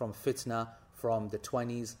 from fitna, from the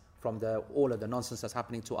 20s, from all of the nonsense that's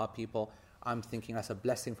happening to our people. I'm thinking that's a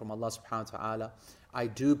blessing from Allah subhanahu wa ta'ala. I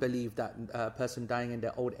do believe that a person dying in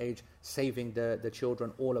their old age, saving the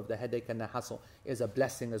children, all of the headache and the hassle, is a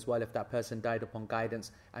blessing as well if that person died upon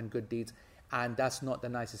guidance and good deeds. And that's not the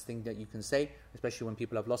nicest thing that you can say, especially when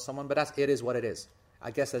people have lost someone, but it is what it is.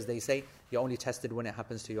 I guess as they say, you're only tested when it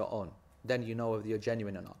happens to your own. Then you know if you're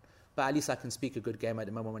genuine or not. But at least I can speak a good game at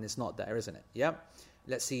the moment when it's not there, isn't it? Yeah?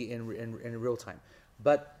 Let's see in real time.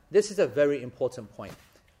 But this is a very important point,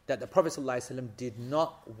 that the Prophet ﷺ did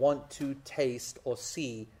not want to taste or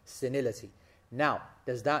see senility. Now,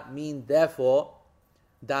 does that mean, therefore,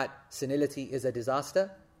 that senility is a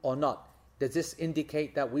disaster or not? Does this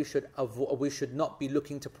indicate that we should not be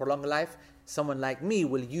looking to prolong life? Someone like me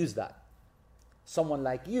will use that. Someone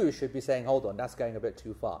like you should be saying, hold on, that's going a bit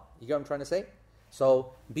too far. You get what I'm trying to say?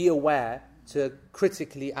 So be aware to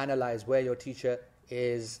critically analyze where your teacher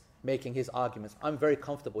is making his arguments. I'm very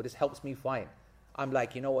comfortable. This helps me fine. I'm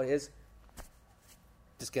like, you know what it is?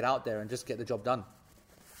 Just get out there and just get the job done.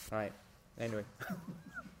 All right. Anyway.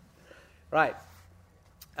 Right.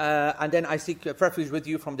 And then I seek refuge with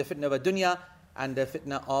you from the fitna of dunya and the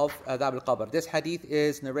fitna of adhab al-qabr. This hadith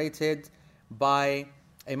is narrated by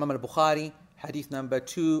Imam al-Bukhari, hadith number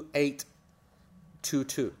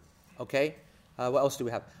 2822. Okay? What else do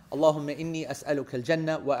we have? Allahumma inni as'aluka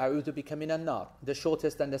al-jannah wa a'udhu bika min an-nar. The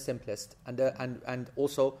shortest and the simplest. And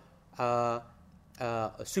also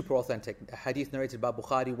super authentic. Hadith narrated by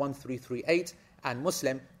Bukhari 1338 and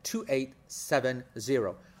Muslim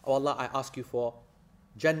 2870. Oh Allah, I ask you for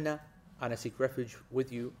Jannah and I seek refuge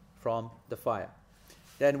with you from the fire.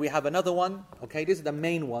 Then we have another one. Okay, these are the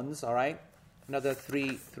main ones, all right? Another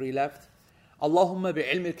three left. Allahumma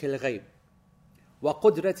bi'ilmika al-ghayb.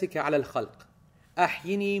 وقدرتك على الخلق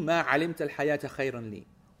أحيني ما علمت الحياة خيرا لي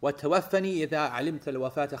وتوفني إذا علمت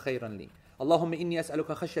الوفاة خيرا لي اللهم إني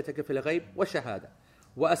أسألك خشيتك في الغيب والشهادة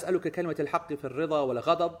وأسألك كلمة الحق في الرضا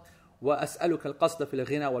والغضب وأسألك القصد في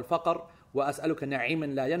الغنى والفقر وأسألك نعيما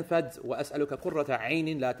لا ينفد وأسألك قرة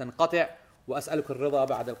عين لا تنقطع وأسألك الرضا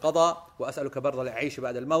بعد القضاء وأسألك برد العيش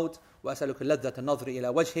بعد الموت وأسألك لذة النظر إلى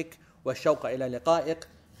وجهك والشوق إلى لقائك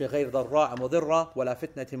في غير ضراء مضرة ولا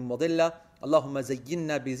فتنة مضلة اللهم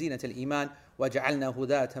زينا بزينة الإيمان وجعلنا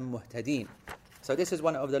هداة مهتدين. So this is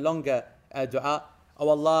one of the longer dua. Oh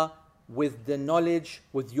Allah, with the knowledge,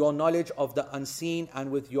 with your knowledge of the unseen and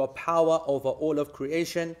with your power over all of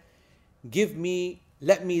creation, let me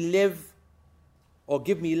live or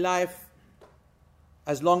give me life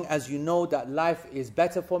as long as you know that life is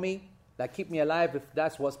better for me. Like keep me alive if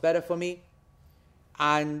that's what's better for me.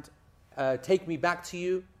 And take me back to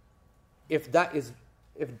you if death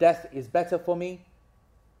is better for me.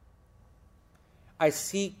 I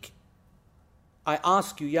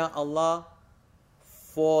ask you, Ya Allah,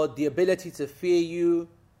 for the ability to fear you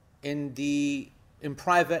in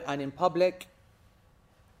private and in public.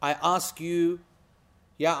 I ask you,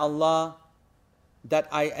 Ya Allah, that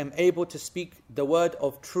I am able to speak the word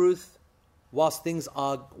of truth whilst things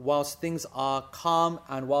are calm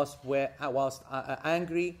and whilst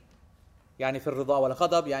angry. يعني في الرضا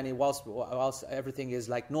والغضب, يعني whilst everything is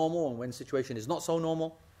like normal and when situation is not so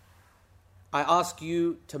normal. I ask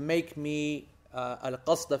you to make me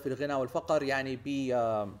القصد في الغنى والفقر, يعني be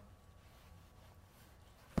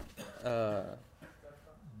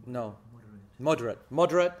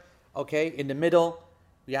moderate, okay, in the middle,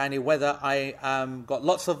 يعني whether I got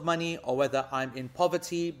lots of money or whether I'm in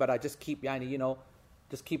poverty, but I just keep, يعني,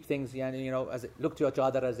 just keep things, يعني, as look to your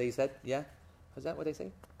chadar, as they said, yeah? Is that what they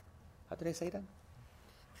say? How do they say that?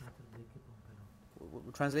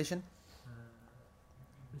 Translation?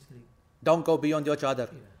 Basically, don't go beyond your chadar.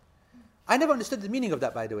 yeah. I never understood the meaning of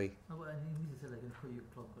that, by the way. No, but I mean, he said like in your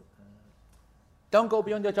clock, Don't go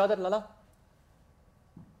beyond your chadar, Lala.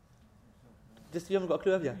 Just you haven't got a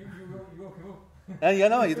clue, have you? You woke him up. And you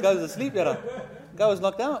know, he goes to sleep, you know. Guy was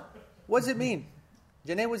knocked out. What does it mean?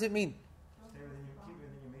 Janae, what does it mean?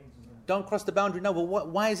 Don't cross the boundary. No, but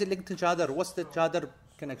why is it linked to chadar? What's the chadar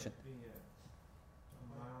connection?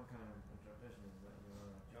 My own kind of interpretation is that your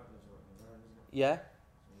chadar is what you're wearing, isn't it? Yeah?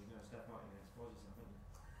 So you're going to step out and expose yourself, aren't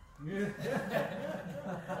you?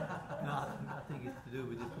 No, I think it's to do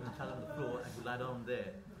with just putting child on the floor and you lie down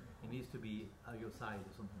there. It needs to be at your side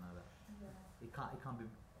or something like that. It can't be.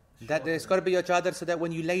 That it's got to be your chadar so that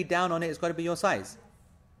when you lay down on it, it's got to be your size.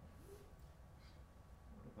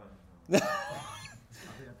 I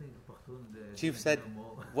think Chief said,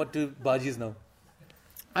 what do Bajis know?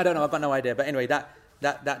 I don't know, I've got no idea. But anyway,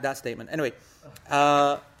 that statement. Anyway,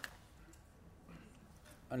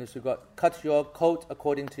 unless you've got, cut your coat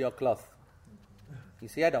according to your cloth. You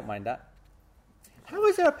see, I don't mind that. How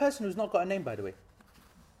is there a person who's not got a name, by the way?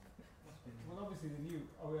 Well, obviously they knew.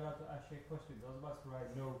 Are we allowed to ask Sheikh questions? I was about to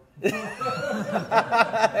write no.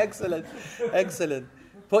 Excellent.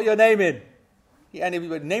 Put your name in.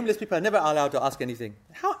 And nameless people are never allowed to ask anything.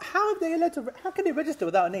 How are they allowed to? How can they register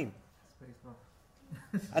without a name?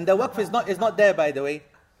 And the waqf is not there, by the way.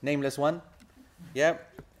 Nameless one. Yeah,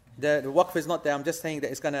 the waqf is not there. I'm just saying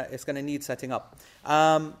that it's gonna need setting up.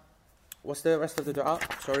 What's the rest of the dua?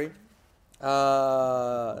 Sorry.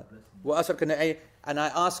 And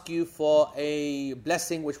I ask you for a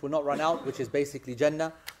blessing which will not run out, which is basically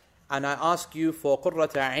Jannah. And I ask you for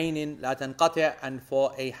قرة عين لا تنقطع, and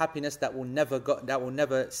for a happiness that will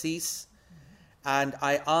never cease. And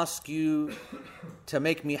I ask you to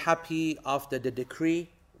make me happy after the decree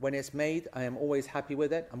when it's made. I am always happy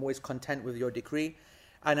with it. I'm always content with your decree.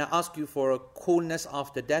 And I ask you for a coolness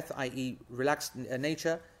after death, i.e. relaxed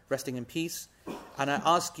nature, resting in peace. And I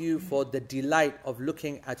ask you for the delight of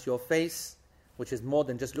looking at your face, which is more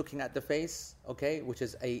than just looking at the face, okay, which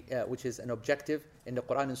is an objective in the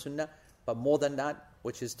Quran and Sunnah, but more than that,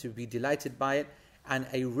 which is to be delighted by it, and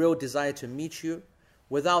a real desire to meet you,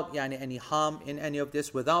 without any harm in any of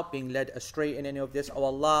this, without being led astray in any of this. Oh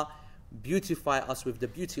Allah, beautify us with the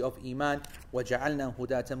beauty of Iman, وَجَعَلْنَا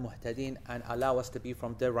هُدَاةً مُهْتَدِينَ, and allow us to be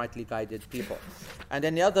from the rightly guided people. And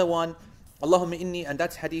then the other one, Allahumma inni, and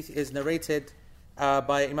that hadith is narrated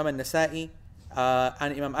by Imam al-Nasa'i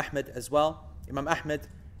and Imam Ahmad as well. Imam Ahmad,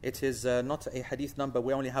 it is not a hadith number,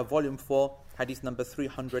 we only have volume 4, hadith number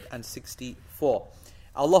 364.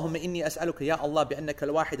 Allahumma inni as'aluka ya Allah bi'annaka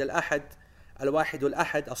al-wahid al-ahad الواحد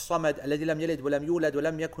الأحد الصمد الذي لم يلد ولم يولد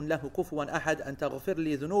ولم يكن له كفوا أحد أن تغفر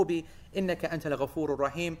لي ذنوبي إنك أنت الغفور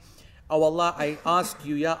الرحيم. Oh Allah, I ask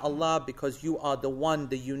you, Ya Allah, because you are the one,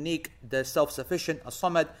 the unique, the self-sufficient,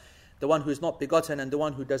 As-Samad, the one who is not begotten and the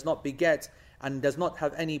one who does not beget and does not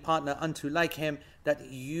have any partner unto like him, that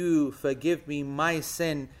you forgive me my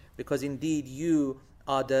sin, because indeed you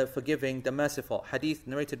are the forgiving, the merciful. Hadith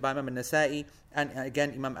narrated by Imam al-Nasa'i and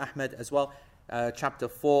again Imam Ahmad as well, chapter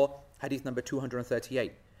 4, hadith number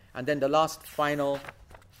 238. And then the last final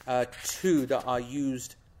two that are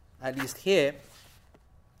used, at least here,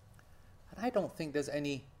 and I don't think there's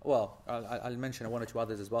any, well, I'll mention one or two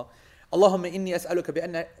others as well. اللهم إني أسألك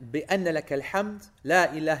بأن لك الحمد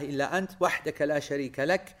لا إله إلا أنت وحدك لا شريك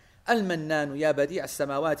لك المنان يا بديع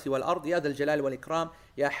السماوات والأرض يا ذا الجلال والإكرام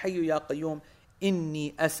يا حي يا قيوم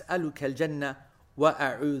إني أسألك الجنة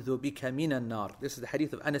وأعوذ بك من النار. This is the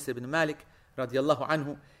hadith of Anas ibn Malik radiallahu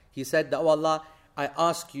anhu. He said that, oh Allah, I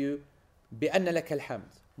ask you بأن لك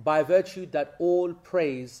الحمد, by virtue that all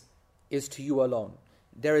praise is to you alone.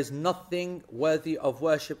 There is nothing worthy of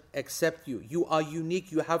worship except you. You are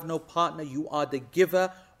unique, you have no partner, you are the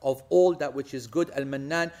giver of all that which is good.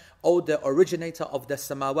 Al-Mannan, O the originator of the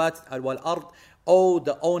samawat wal-ard, O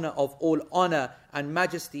the owner of all honor and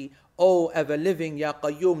majesty, O ever-living, Ya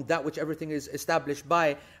Qayyum, that which everything is established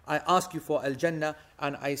by. I ask you for Al-Jannah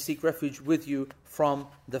and I seek refuge with you from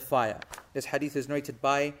the fire. This hadith is narrated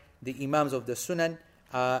by the Imams of the Sunan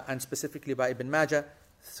and specifically by Ibn Majah,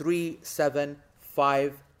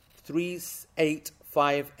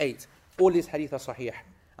 3858. All these hadith are sahih.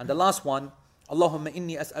 And the last one, اللهم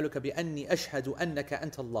إني أسألك بأني أشهد أنك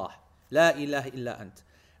أنت الله لا إله إلا أنت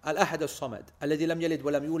الأحد الصمد الذي لم يلد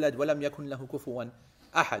ولم يولد ولم يكن له كفوا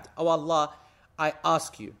أحد. Oh Allah, I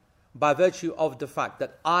ask you, by virtue of the fact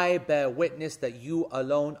that I bear witness that you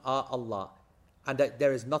alone are Allah, and that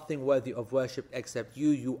there is nothing worthy of worship except you.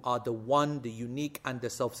 You are the one, the unique and the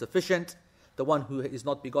self-sufficient, the one who is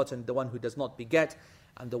not begotten, the one who does not beget,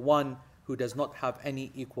 and the one who does not have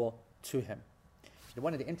any equal to him.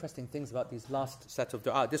 One of the interesting things about these last set of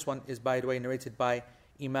dua, this one is, by the way, narrated by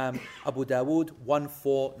Imam Abu Dawood,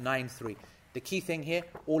 1493. The key thing here,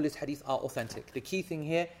 all these hadith are authentic. The key thing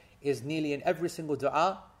here is nearly in every single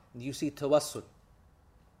dua, you see tawassul.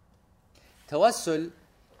 Tawassul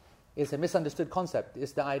is a misunderstood concept.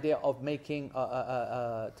 It's the idea of making,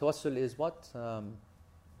 tawassul is what?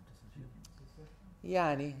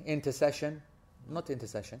 Yani, intercession. Not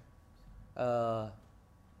intercession.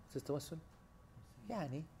 Is this tawassul?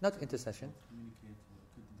 Yani, not intercession.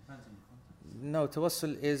 No,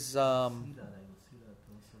 tawassul is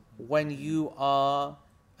when you are,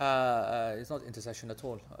 it's not intercession at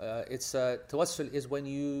all. It's tawassul is when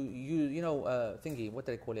you know, thingy, what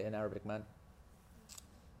do they call it in Arabic, man?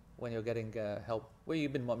 When you're getting help. Where you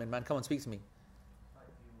been, Mu'min, man? Come on, speak to me. Like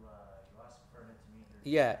you ask for an intermediary.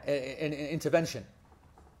 Yeah, an intervention.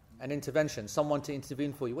 An intervention, someone to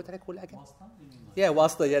intervene for you. What did I call it again? Wasta, you mean? Yeah,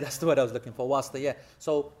 wasta, yeah, that's the word I was looking for, wasta, yeah.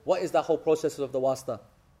 So, what is the whole process of the wasta?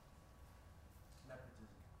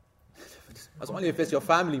 That's only if it's your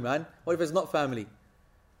family, man. What if it's not family?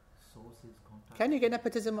 Sources, contact. Can you get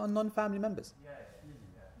nepotism on non-family members? Yeah.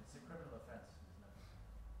 It's a criminal offence.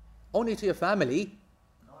 Only to your family.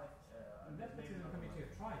 No, Nepotism can be to a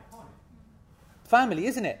tribe, can't it? Family,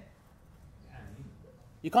 isn't it?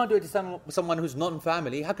 You can't do it to someone who's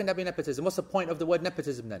non-family. How can that be nepotism? What's the point of the word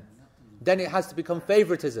nepotism then? Then it has to become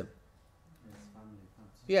favoritism.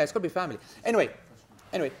 Yeah, it's got to be family. Anyway,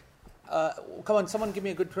 come on, someone give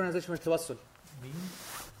me a good pronunciation for tawassul. Means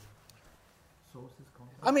sources,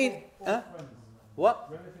 contact. I mean,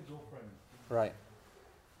 what? Relatives or friends. Right.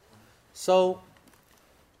 So,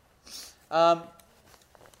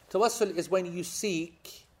 tawassul is when you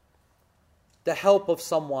seek the help of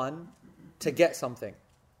someone to get something.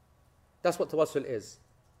 That's what tawassul is.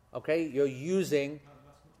 Okay? You're using... That's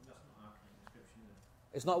not accurate description.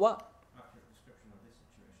 It's not what? Accurate description of this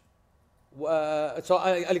situation. So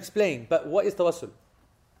I'll explain. But what is tawassul?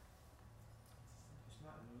 It's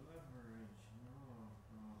not leverage.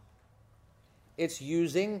 No. It's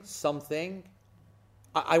using something...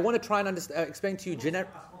 I want to try and explain to you generic...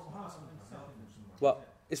 Well,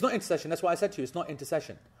 it's not intercession. That's why I said to you, it's not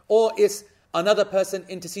intercession. Or it's another person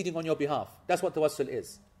interceding on your behalf. That's what tawassul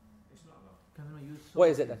is. It's not love. Can I use What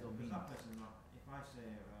is it then? sources or means? That person not. If I say,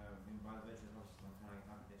 by the virtue of Allah, can I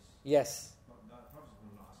have this? Yes. But that person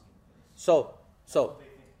is not asking for this. So They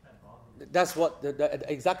think, that's what...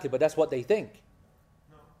 exactly, but that's what they think.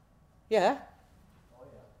 no. Yeah.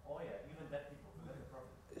 Oh yeah. Even dead people forget the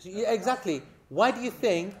Prophet. Yeah, exactly. Why do you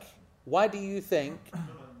think... No, you're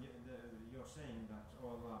saying that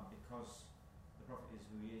Allah, because the Prophet is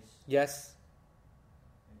who he is, Yes.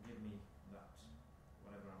 and give me that,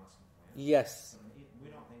 whatever I'm asking for. Yes. So we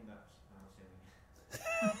don't think that.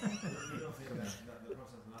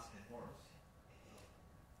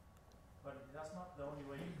 the only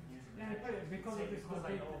way you can use it. Yeah, because Say of this, because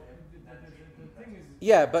I know him. the thing is,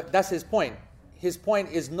 Yeah, but that's his point. His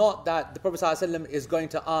point is not that the Prophet ﷺ is going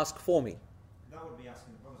to ask for me. That would be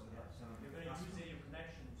asking the Prophet. You're going to use it in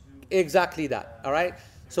connection to. Exactly that, all right?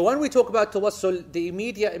 So when we talk about tawassul, the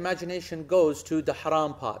immediate imagination goes to the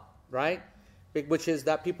haram part, right? Which is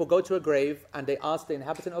that people go to a grave and they ask the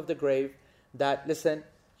inhabitant of the grave that, listen,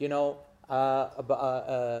 you know,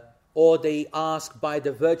 or they ask by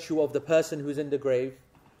the virtue of the person who's in the grave,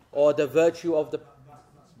 or the virtue of the...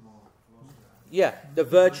 Yeah, the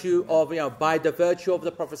virtue of, you know, by the virtue of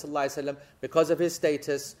the Prophet ﷺ, because of his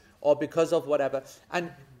status, or because of whatever. And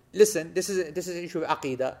listen, this is an issue of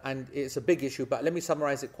aqidah, and it's a big issue, but let me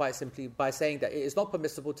summarize it quite simply by saying that it is not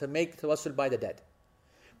permissible to make tawassul by the dead.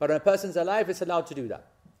 But when a person's alive, it's allowed to do that.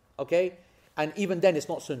 Okay? And even then, it's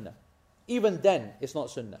not sunnah. Even then, it's not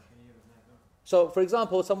sunnah. So, for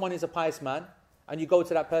example, someone is a pious man, and you go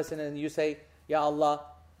to that person and you say, Ya Allah,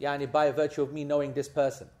 yani, by virtue of me knowing this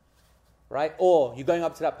person. Right? Or you're going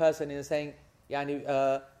up to that person and saying, yani,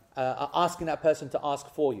 asking that person to ask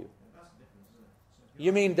for you.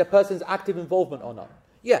 You mean the person's active involvement or not?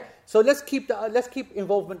 Yeah. So let's keep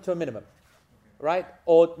involvement to a minimum, right?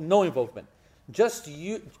 Or no involvement. Just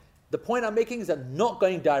you. The point I'm making is that not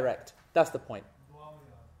going direct. That's the point. Why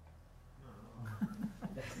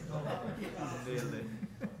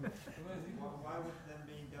would them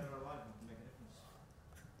being dead or alive make a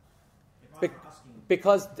difference?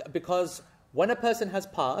 Because when a person has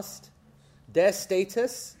passed, their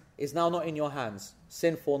status is now not in your hands.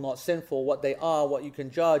 Sinful, not sinful, what they are, what you can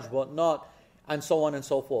judge, what not, and so on and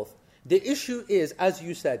so forth. The issue is, as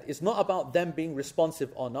you said, it's not about them being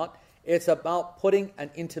responsive or not. It's about putting an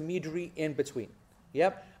intermediary in between.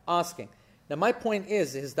 Yep, asking. Now my point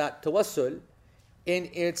is that tawassul, in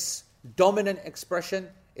its dominant expression,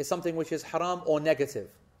 is something which is haram or negative.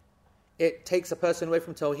 It takes a person away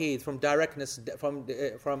from tawheed, from directness,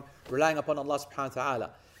 from relying upon Allah subhanahu wa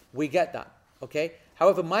ta'ala. We get that, okay?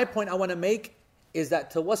 However, my point I want to make is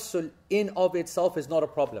that tawassul in of itself is not a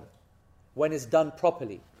problem when it's done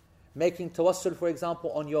properly. Making tawassul, for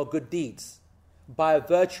example, on your good deeds, by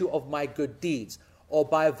virtue of my good deeds, or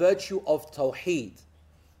by virtue of tawheed.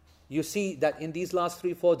 You see that in these last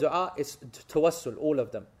 3-4 dua, it's tawassul, all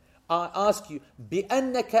of them. I ask you,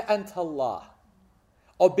 بِأَنَّكَ أَنْتَ اللَّهِ,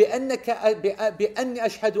 or بِأَنِّي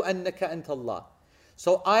أَشْهَدُ أَنَّكَ أَنْتَ اللَّهِ.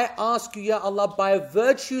 So I ask you, Ya Allah, by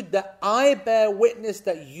virtue that I bear witness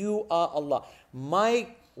that you are Allah. My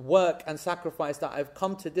work and sacrifice that I've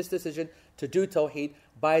come to this decision to do tawheed,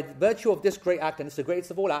 by virtue of this great act, and it's the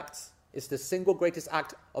greatest of all acts, it's the single greatest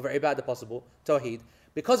act of ibadah possible, tawheed.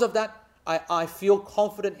 Because of that, I feel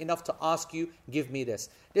confident enough to ask you, give me this.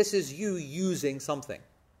 This is you using something,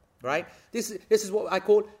 right? This is what I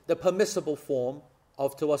call the permissible form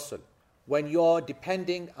of tawassul. When you're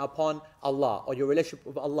depending upon Allah, or your relationship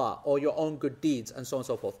with Allah, or your own good deeds, and so on and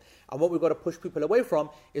so forth. And what we've got to push people away from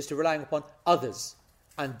is to relying upon others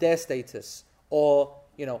and their status, or,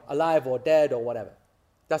 you know, alive or dead or whatever.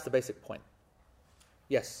 That's the basic point.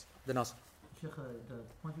 Yes, the Nasr. Sheikh, the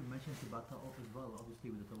point you mentioned about ta'awuf as well,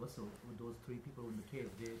 obviously with the tawassul, with those 3 people in the cave,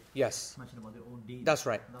 they mentioned about their own deeds. That's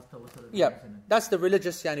right. And that's tawassul. Yeah, that's the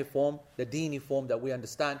religious form, the dini form that we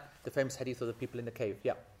understand, the famous hadith of the people in the cave.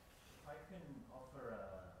 Yeah. I can offer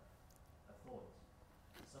a thought.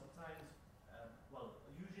 Sometimes,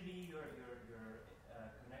 usually your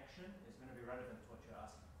connection is going to be relevant to what you're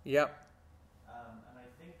asking. Yeah. And I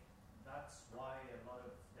think that's why a lot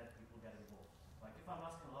of dead people get involved. Like if I'm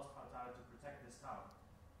asking Allah subhanahu wa ta'ala to protect this town,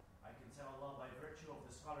 I can say, Allah, by virtue of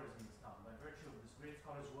the scholars in this town, by virtue of these great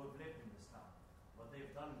scholars who have lived in this town, what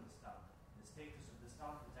they've done in this town, the status of this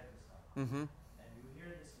town, protect this town. Mm-hmm. And you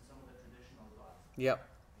hear this in some of the traditional du'as. Yeah.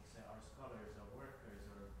 They say our scholars, our workers,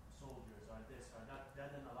 our soldiers, our this, our that,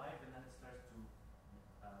 dead and alive, and then it starts to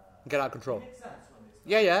get out of control. It makes sense when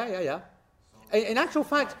they start. Yeah. So In actual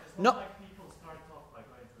fact, it's not. like people start off by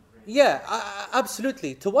going to a grave. Yeah,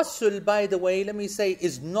 absolutely. Tawassul, by the way, let me say,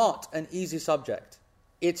 is not an easy subject.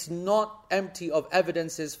 It's not empty of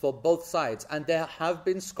evidences for both sides. And there have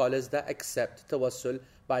been scholars that accept tawassul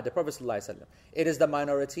by the Prophet ﷺ. It is the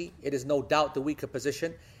minority. It is no doubt the weaker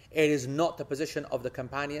position. It is not the position of the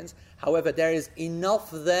companions. However, there is enough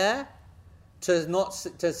there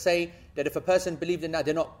to say that if a person believed in that,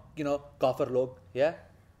 they're not, kafir log, yeah?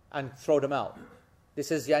 And throw them out.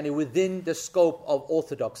 This is within the scope of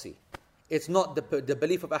orthodoxy. It's not the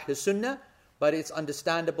belief of Ahl Sunnah, but it's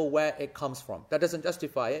understandable where it comes from. That doesn't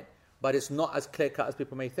justify it, but it's not as clear-cut as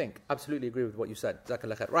people may think. Absolutely agree with what you said.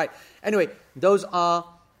 Jazakallah khair. Right. Anyway, those are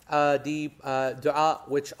the dua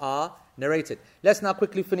which are narrated. Let's now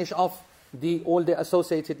quickly finish off all the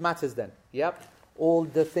associated matters then. Yep. all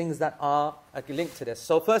the things that are linked to this.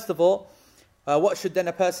 So first of all, what should then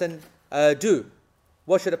a person do?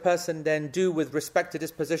 What should a person then do with respect to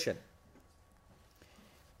this position?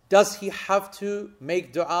 Does he have to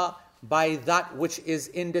make dua by that which is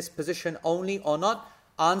in this position only or not?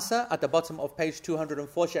 Answer, at the bottom of page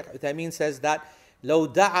 204, Shaykh Uthaymeen says that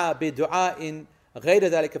لو دعا بدعاء غير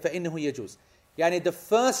ذلك فإنه يجوز. Yani the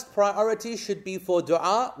first priority should be for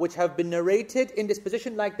dua which have been narrated in this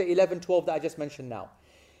position, like the 11, 12 that I just mentioned now.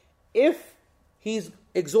 If he's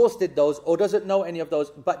exhausted those or doesn't know any of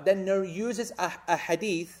those, but then uses a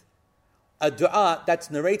hadith, a dua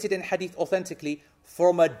that's narrated in hadith authentically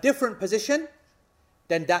from a different position,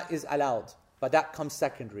 then that is allowed. But that comes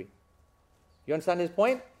secondary. You understand his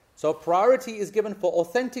point? So priority is given for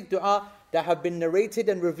authentic dua that have been narrated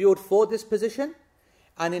and revealed for this position.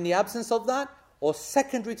 And in the absence of that, or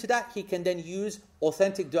secondary to that, he can then use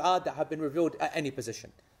authentic dua that have been revealed at any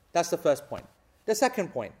position. That's the first point. The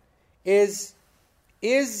second point is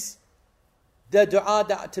the dua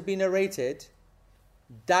that are to be narrated,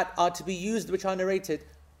 that are to be used, which are narrated,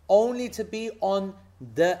 only to be on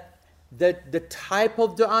the type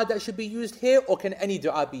of dua that should be used here, or can any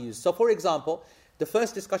dua be used? So for example, the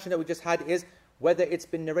first discussion that we just had is whether it's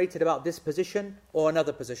been narrated about this position or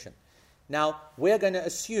another position. Now, we're going to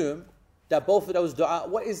assume that both of those dua,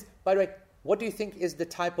 by the way, what do you think is the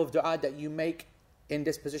type of dua that you make in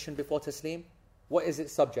this position before taslim? What is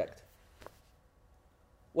its subject?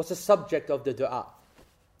 What's the subject of the dua,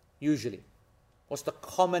 usually? What's the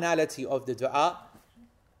commonality of the dua?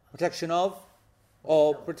 Protection of,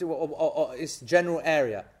 or its general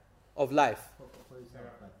area of life?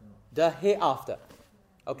 The hereafter.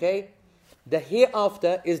 Okay? The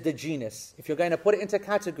hereafter is the genus. If you're going to put it into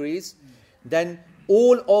categories, then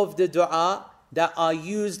all of the dua that are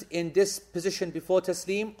used in this position before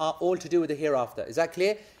taslim are all to do with the hereafter. Is that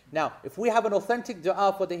clear? Now, if we have an authentic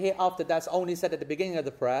dua for the hereafter that's only said at the beginning of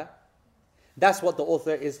the prayer, that's what the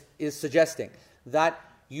author is suggesting. That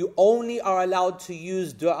you only are allowed to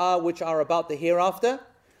use dua which are about the hereafter.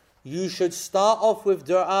 You should start off with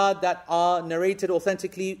dua that are narrated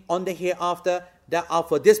authentically on the hereafter, that are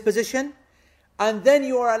for this position. And then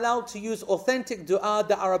you are allowed to use authentic dua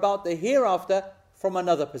that are about the hereafter from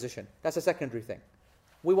another position. That's a secondary thing.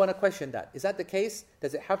 We want to question that. Is that the case?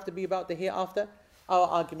 Does it have to be about the hereafter? Our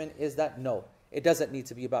argument is that no, it doesn't need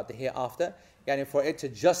to be about the hereafter. Yani for it to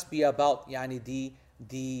just be about the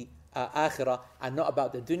akhirah and not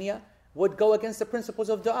about the dunya would go against the principles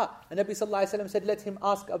of dua. And Nabi sallallahu alaihi wasallam said, let him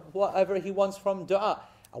ask whatever he wants from dua.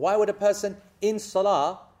 Why would a person in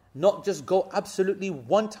salah not just go absolutely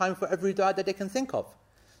one time for every dua that they can think of?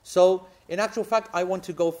 So, in actual fact, I want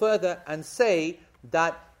to go further and say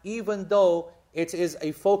that even though it is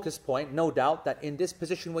a focus point, no doubt, that in this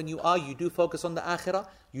position when you do focus on the akhirah,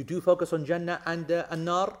 you do focus on Jannah and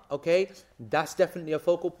an-nar, okay? That's definitely a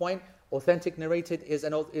focal point. Authentic narrated is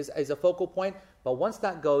a focal point. But once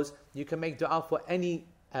that goes, you can make dua for any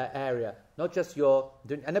area, not just your...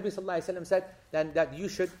 And Nabi sallallahu alaihi wasallam said then that you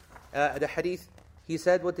should, the hadith, he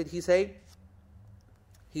said, what did he say?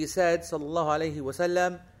 He said, sallallahu alaihi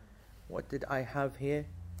wasallam, what did I have here?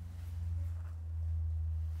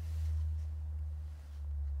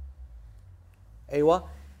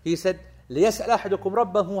 He said, ليسأل أحدكم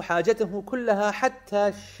ربه حاجته كلها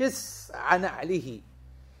حتى شس عن نعله.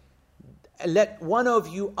 Let one of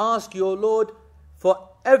you ask your Lord for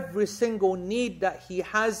every single need that he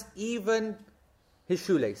has, even his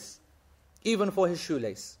shoelace. Even for his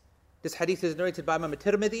shoelace. This hadith is narrated by Imam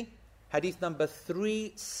Tirmidhi, hadith number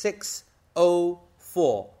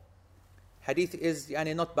 3604. Hadith is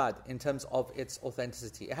not bad in terms of its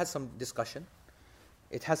authenticity. It has some discussion.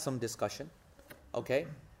 Okay?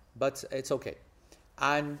 But it's okay.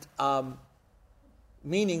 And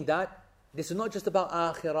meaning that this is not just about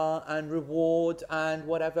akhirah and reward and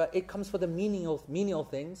whatever. It comes for the menial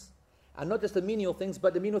things. And not just the menial things,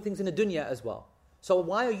 but the menial things in the dunya as well. So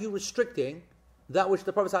why are you restricting that which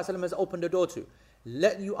the Prophet ﷺ has opened the door to?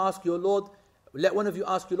 Let one of you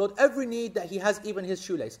ask your Lord every need that he has, even his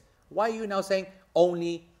shoelace. Why are you now saying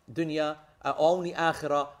only dunya, only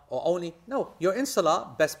akhirah, or only... No, you're in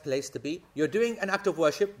salah, best place to be. You're doing an act of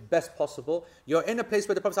worship, best possible. You're in a place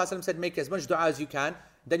where the Prophet ﷺ said, make as much dua as you can.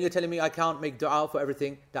 Then you're telling me I can't make dua for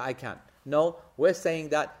everything that I can. No, we're saying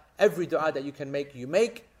that every dua that you can make, you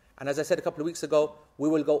make. And as I said a couple of weeks ago, we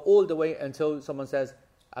will go all the way until someone says,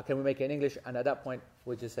 can we make it in English? And at that point,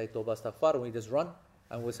 we'll just say Tawbah Astaghfar, and we just run.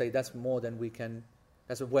 And we'll say that's more than we can,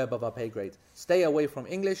 that's way above our pay grade. Stay away from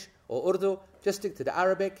English or Urdu, just stick to the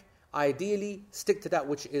Arabic. Ideally, stick to that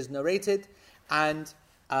which is narrated and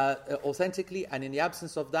authentically, and in the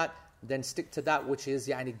absence of that, then stick to that which is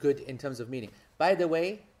yani good in terms of meaning. By the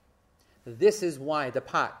way, this is why the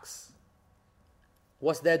Paks,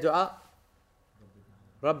 what's their dua?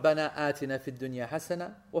 رَبَّنَا آتِنَا فِي الدُّنْيَا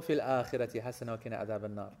حَسَنَةً وَفِي الْآخِرَةِ حَسَنَةً وَقِنَا عَذَابَ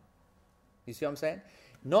النَّارِ. You see what I'm saying?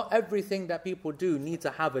 Not everything that people do need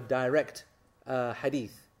to have a direct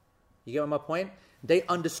hadith. You get my point? They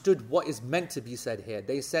understood what is meant to be said here.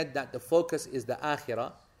 They said that the focus is the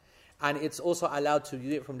akhirah, and it's also allowed to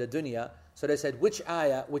do it from the dunya. So they said, which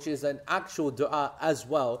ayah, which is an actual dua as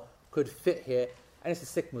well, could fit here. And it's a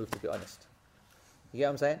sick move, to be honest. You get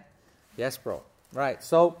what I'm saying? Yes, bro. Right,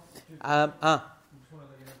 so, the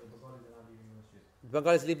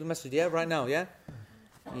Bengalis leave the masjid, yeah? Right now, yeah?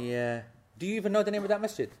 Yeah. Do you even know the name of that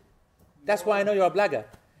masjid? That's why I know you're a blagger.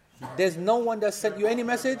 There's no one that sent you any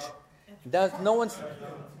message. There's no one...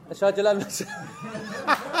 Shah Jalal Masjid.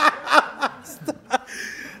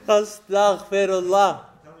 Astaghfirullah.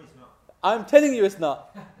 I'm telling you it's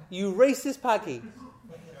not. You racist Paki.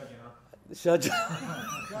 Shah Jahan.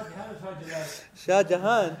 Shah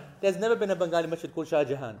Jahan. There's never been a Bengali masjid called Shah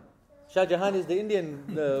Jahan. Shah Jahan is the Indian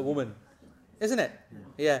woman. Isn't it?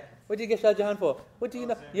 Yeah. What do you get Shah Jahan for? What do you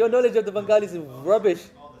know? Your knowledge of the Bengalis is rubbish.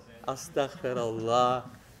 Astaghfirullah.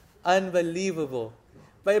 Unbelievable.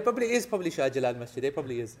 But it probably is Shah Jalal Masjid. It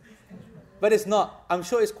probably is. But it's not. I'm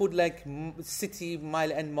sure it's called like City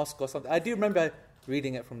Mile End Mosque or something. I do remember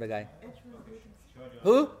reading it from the guy.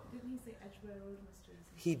 Who? Didn't he say Edgware Road Masjid?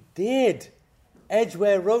 He did.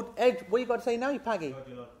 Edgware Road. What you got to say now, you Paggy?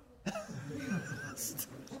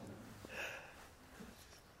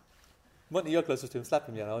 Monty, you're closest to him. Slap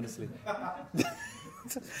him, yeah, honestly.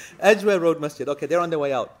 Edgware Road Masjid. Okay, they're on their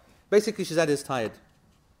way out. Basically, Shazad is tired.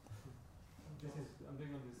 I'm doing this on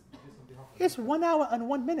behalf of It's 1 hour and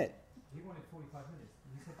 1 minute. He wanted 45 minutes.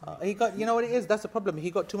 He said He got, you know what it is? That's the problem. He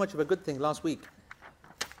got too much of a good thing last week.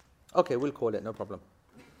 Okay, we'll call it. No problem.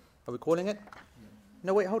 Are we calling it?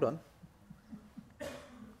 No, wait, hold on.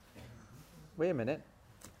 Wait a minute.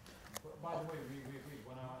 by the way, we agreed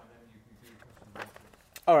 1 hour and then you can do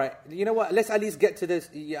questions. All right, you know what? Let's at least get to this.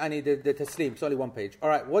 I need the taslim. It's only one page. All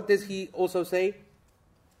right, what does he also say?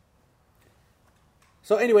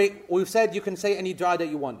 So anyway, we've said you can say any dua that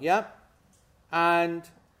you want, yeah? And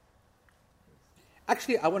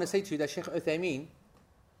actually, I want to say to you that Shaykh Uthaymeen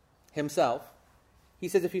himself, he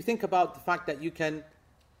says if you think about the fact that you can,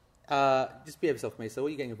 just be yourself, Mesa, what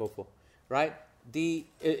are you getting involved for? Right?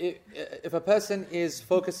 If a person is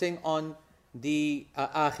focusing on the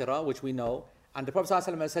akhirah, which we know, and the Prophet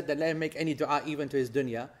ﷺ has said that let him make any dua even to his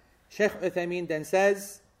dunya, Shaykh Uthaymeen then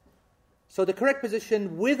says, so the correct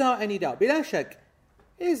position without any doubt, bila shak,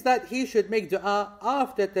 is that he should make dua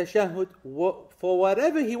after tashahhud for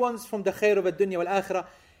whatever he wants from the khair of the dunya wal akhirah,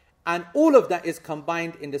 and all of that is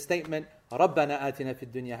combined in the statement رَبَّنَا آتِنَا فِي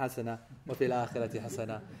الدُّنْيَا حَسَنَةً وَفِي الْآخِرَةِ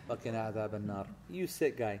حَسَنَةً وَقِنَا عَذَابَ النَّارِ. You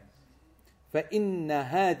sick guy. فَإِنَّ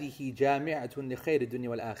هَذِهِ جَامِعَةٌ لِخَيْرِ الدُّنْيَا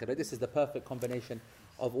وَالْآخِرَةِ. This is the perfect combination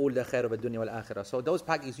of all the khair of the dunya wal akhirah. So those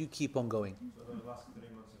packages, you keep on going. So the last 3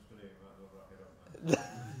 months of today,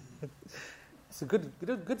 It's a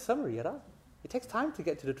good summary, yeah? It takes time to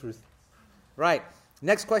get to the truth. Right.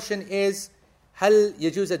 Next question is, هل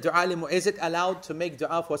يجوز الدعاء is it allowed to make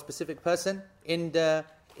dua for a specific person in the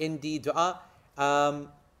dua?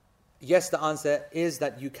 Yes, the answer is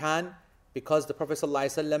that you can, because the Prophet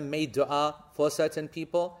ﷺ made dua for certain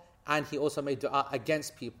people, and he also made dua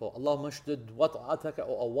against people. Allahumma shdud wat'ataka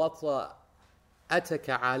wa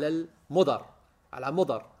wat'ataka ala al-mudar. Ala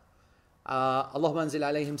mudar. Allahumma anzil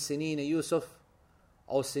alayhim sineen Yusuf,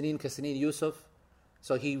 or sineen ka sineen Yusuf.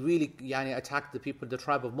 So he really attacked the people, the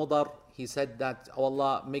tribe of Mudar. He said that, oh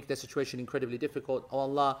Allah, make their situation incredibly difficult. Oh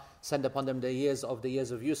Allah, send upon them the years of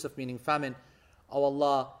Yusuf, meaning famine. Oh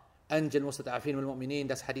Allah, anjal mustad'afin wal mu'mineen.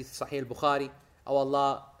 That's hadith Sahih al-Bukhari. Oh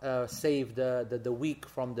Allah, save the weak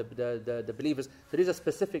from the believers. So these are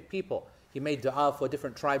specific people. He made dua for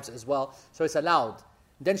different tribes as well. So it's allowed.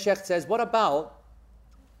 Then Shaykh says, what about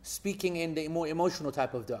speaking in the more emotional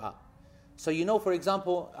type of dua? So for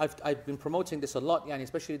example, I've been promoting this a lot,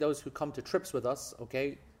 especially those who come to trips with us,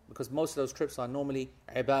 okay? Because most of those trips are normally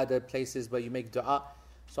ibadah, places where you make dua.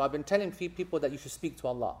 So I've been telling people that you should speak to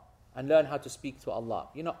Allah and learn how to speak to Allah,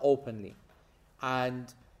 openly.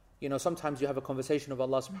 And, sometimes you have a conversation with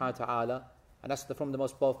Allah subhanahu wa ta'ala, and that's from the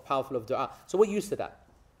most powerful of dua. So we're used to that.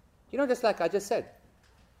 Just like I just said,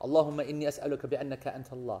 Allahumma inni as'aluka bi'annaka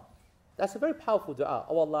anta Allah. That's a very powerful dua.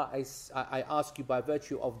 Oh Allah, I ask you by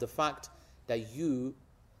virtue of the fact that you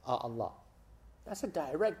are Allah. That's a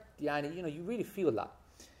direct, you really feel that.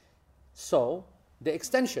 So, the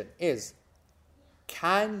extension is,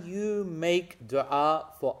 can you make dua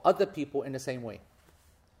for other people in the same way?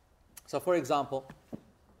 So for example,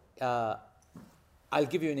 I'll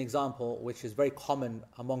give you an example which is very common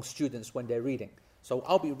among students when they're reading. So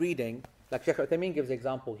I'll be reading, like Shaykh Uthaymeen gives an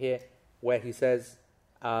example here where he says,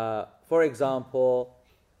 for example,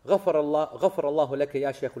 غفر الله لك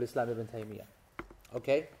يا شيخ الإسلام ابن تيمية.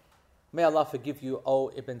 Okay? May Allah forgive you,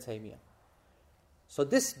 O Ibn Taymiyyah. So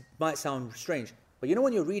this might sound strange, but you know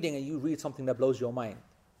when you're reading and you read something that blows your mind,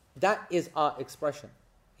 that is our expression.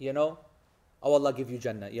 You know, oh Allah give you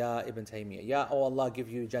Jannah, Ya Ibn Taymiyyah. Ya, oh Allah give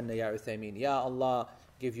you Jannah, Ya Uthaymeen. Ya Allah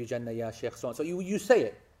give you Jannah, Ya Shaykh. So you say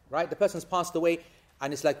it, right? The person's passed away,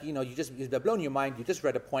 and it's like, you know, they're blown your mind, you just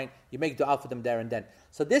read a point, you make dua for them there and then.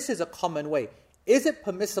 So this is a common way. Is it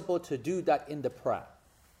permissible to do that in the prayer?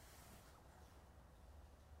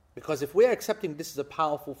 Because if we're accepting this is a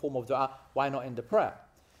powerful form of dua, why not in the prayer?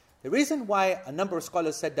 The reason why a number of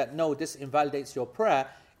scholars said that no, this invalidates your prayer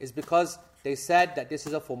is because they said that this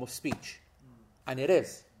is a form of speech. And it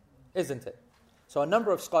is, isn't it? So a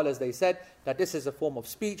number of scholars, they said that this is a form of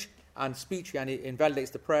speech, and speech invalidates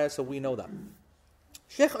the prayer, so we know that.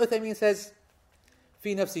 Shaykh Uthaymeen says,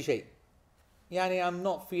 في نفسي شيء. I'm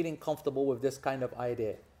not feeling comfortable with this kind of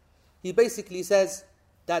idea. He basically says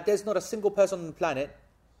that there's not a single person on the planet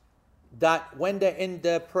that when they're in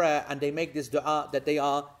the prayer and they make this dua, that they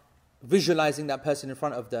are visualizing that person in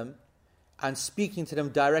front of them and speaking to them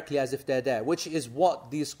directly as if they're there, which is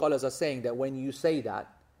what these scholars are saying, that when you say that,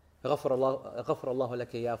 غفر الله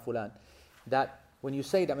لك يا فلان, that when you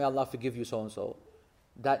say that, may Allah forgive you so and so,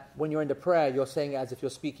 that when you're in the prayer, you're saying it as if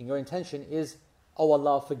you're speaking. Your intention is, oh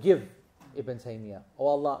Allah, forgive Ibn Taymiyyah. Oh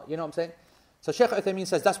Allah, you know what I'm saying? So Shaykh Uthaymeen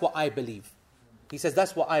says, that's what I believe. He says,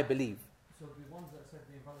 that's what I believe. So the ones that said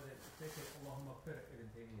they invalidate, they say Allahumma qir Ibn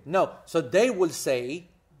Taymiyyah. No, so they will say,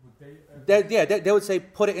 they would say,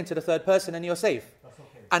 put it into the third person and you're safe. That's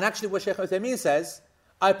okay. And actually what Shaykh Uthaymeen says,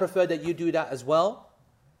 I prefer that you do that as well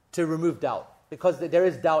to remove doubt. Because there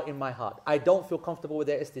is doubt in my heart. I don't feel comfortable with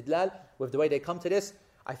their istidlal, with the way they come to this.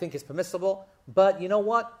 I think it's permissible. But you know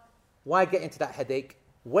what? Why get into that headache?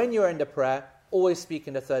 When you're in the prayer, always speak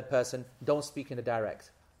in the third person. Don't speak in the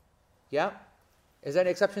direct. Yeah? Is there an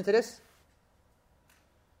exception to this?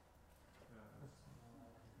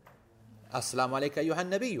 Assalamu alayka ayyuhan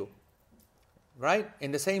nabiyyu. Right?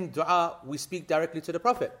 In the same dua, we speak directly to the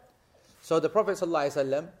Prophet. So the Prophet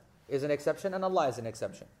ﷺ is an exception and Allah is an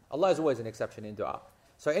exception. Allah is always an exception in dua.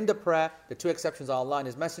 So in the prayer, the two exceptions are Allah and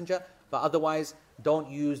His Messenger, but otherwise, don't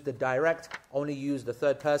use the direct, only use the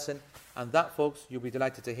third person. And that, folks, you'll be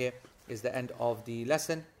delighted to hear, is the end of the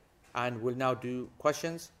lesson. And we'll now do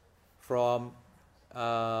questions from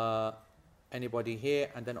anybody here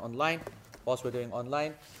and then online. Whilst we're doing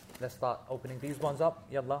online, let's start opening these ones up.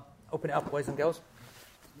 Yallah. Open it up, boys and girls.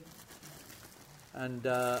 And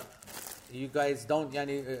you guys don't,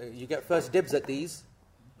 you get first dibs at these,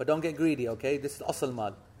 but don't get greedy, okay? This is asl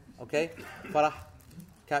mal, okay? Farah,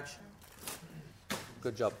 catch.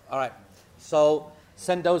 Good job. All right. So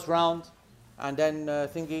send those round, and then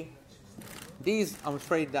thingy. These, I'm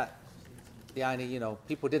afraid that,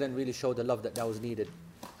 people didn't really show the love that was needed,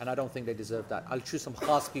 and I don't think they deserve that. I'll choose some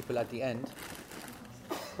khas people at the end.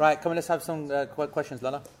 Right, come on, let's have some questions,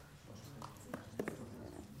 Lala.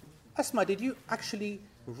 Asma, did you actually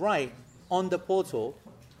write on the portal?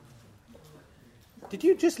 Did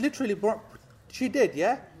you just literally... She did,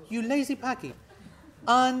 yeah? You lazy packy.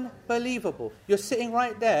 Unbelievable. You're sitting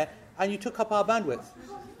right there and you took up our bandwidth.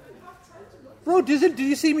 Bro, did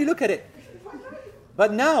you see me look at it?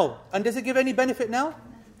 But now, and does it give any benefit now?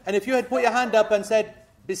 And if you had put your hand up and said,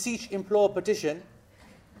 beseech, implore, petition,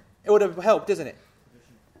 it would have helped, isn't it?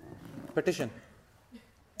 Petition.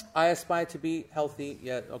 I aspire to be healthy.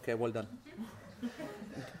 Yeah, okay, well done.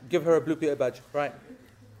 Give her a blue Peter badge. Right.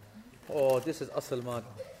 Oh, this is Asl Mad.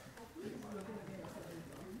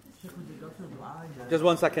 Just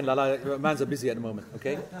 1 second, Lala. Man's busy at the moment,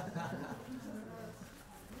 okay?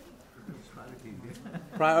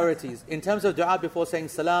 Priorities. In terms of dua before saying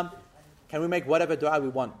salam, can we make whatever dua we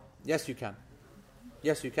want? Yes, you can.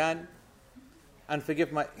 Yes, you can. And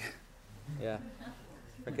forgive my... yeah.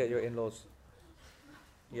 Forget your in-laws.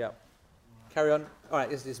 Yeah. Carry on. All right,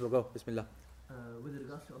 this will go. Bismillah. With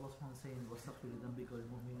regards to Allah subhanahu wa ta'ala saying, وَاسْتَغْفِرْ لِذَنْبِكَ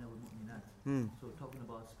وَالْمُؤْمِنِينَ وَالْمُؤْمِنَاتِ. So talking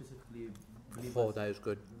about specifically believers. Oh, that is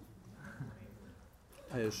good.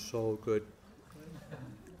 That is so good.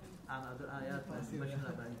 And other ayat mention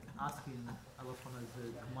about asking Allah subhanahu wa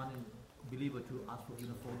ta'ala, commanding believer to ask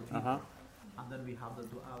forgiveness for the people. And then we have the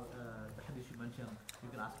dua, the hadith you mentioned, you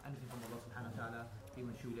can ask anything from Allah subhanahu wa ta'ala,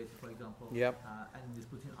 even shoelaces for example. Yep. And in this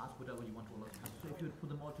position, ask whatever you want to Allah subhanahu wa ta'ala. So if you would put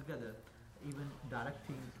them all together, even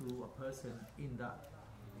directing to a person in that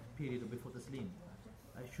period before Taslim,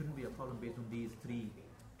 it shouldn't be a problem based on these three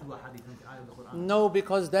to a hadith and ayah of the Quran? No,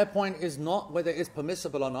 because their point is not whether it's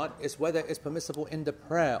permissible or not, it's whether it's permissible in the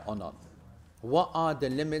prayer or not. What are the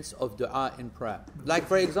limits of dua in prayer? Like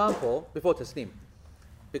for example, before taslim,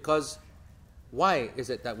 because why is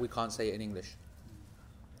it that we can't say it in English?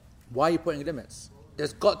 Why are you putting limits?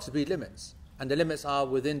 There's got to be limits. And the limits are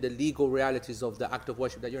within the legal realities of the act of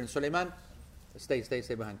worship that you're in. Sulaiman, stay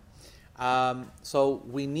behind. So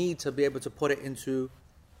we need to be able to put it into,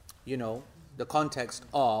 the context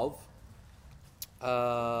of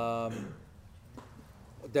the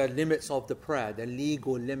limits of the prayer, the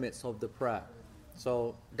legal limits of the prayer.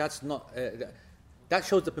 So that's not, that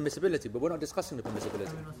shows the permissibility, but we're not discussing the permissibility.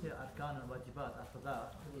 Can we not say arkan and wajibat after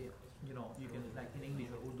that? You can, like in English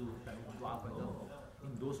or Urdu, like dua, for example,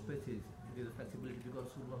 in those places, there's a flexibility because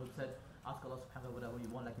Rasulullah said, ask Allah subhanahu wa ta'ala what you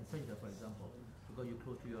want, like in Sajda, for example, because you're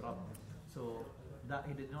close to your Rabb. So that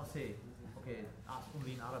he did not say, okay, ask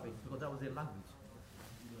only in Arabic, because that was their language.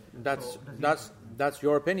 That's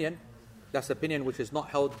your opinion. That's the opinion which is not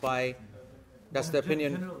held by. That's the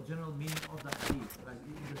opinion. General meaning of that hadith, like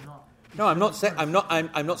it is not. No,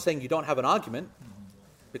 I'm not saying you don't have an argument,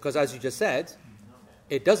 because as you just said,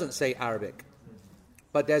 it doesn't say Arabic,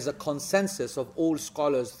 but there's a consensus of all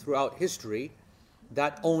scholars throughout history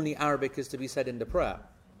that only Arabic is to be said in the prayer.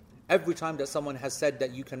 Every time that someone has said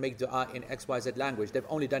that you can make dua in XYZ language, they've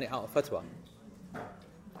only done it out of fatwa,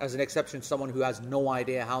 as an exception to someone who has no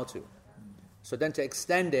idea how to. So then to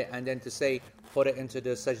extend it and then to say, put it into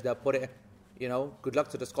the sajda, put it, good luck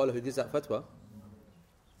to the scholar who gives that fatwa.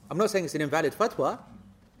 I'm not saying it's an invalid fatwa,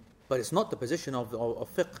 but it's not the position of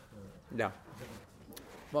fiqh. Yeah.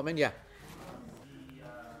 What I mean, yeah.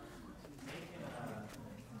 Making a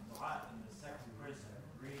dua in the second person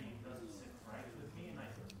really doesn't sit right with me, and I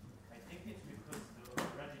think it's because the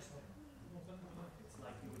register. It's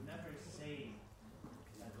like you would never say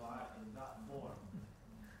a dua in that form.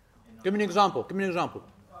 Give me an example. If I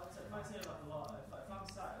say like Allah, if I'm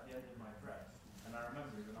sat at the end of my prayer and I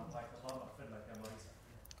remember it and I'm like Allah maghfir lak ya Isa.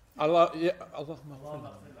 Allah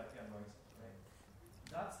maghfir lak ya Isa. Right?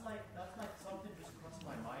 That's like something just crossed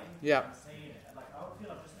my mind. Yeah. I'm saying it. Like I would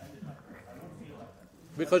feel I've just ended my prayer. I don't feel like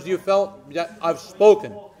that. Because you felt that I've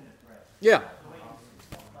spoken. Yeah.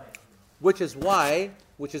 Which is why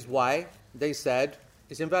they said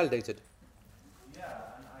it's invalidated.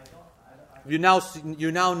 Yeah, and I don't. You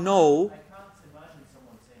now know. I can't imagine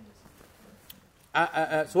someone saying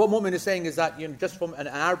this. So what Mu'min is saying is that just from an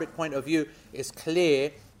Arabic point of view, it's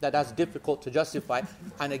clear that that's difficult to justify.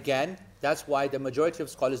 And again, that's why the majority of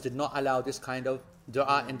scholars did not allow this kind of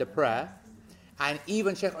dua in the prayer. And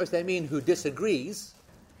even Shaykh Uthaymeen, who disagrees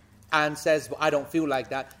and says, well, I don't feel like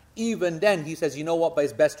that, even then he says, you know what, but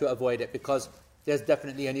it's best to avoid it because there's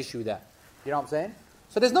definitely an issue there. You know what I'm saying?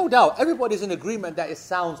 So there's no doubt, everybody's in agreement that it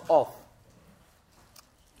sounds off.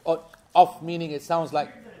 Or off meaning it sounds like...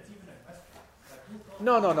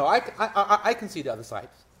 No. I can see the other side.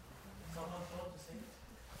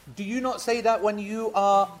 Do you not say that when you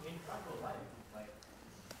are...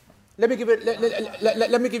 Let me give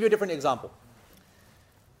you a different example.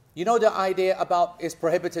 You know the idea about it's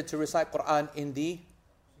prohibited to recite Quran in the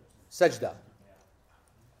sajda.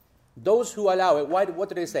 Those who allow it, what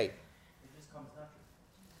do they say? It just comes naturally.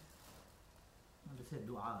 They said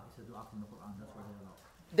dua. It's a dua from the Quran. That's what they allow.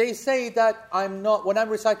 They say that when I'm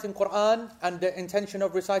reciting Quran and the intention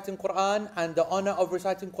of reciting Quran and the honor of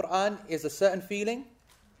reciting Quran is a certain feeling.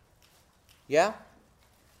 Yeah?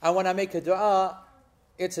 And when I make a dua,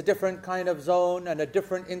 it's a different kind of zone and a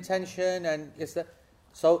different intention. And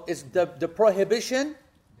so it's the prohibition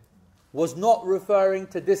was not referring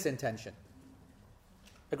to this intention.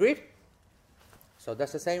 Agreed? So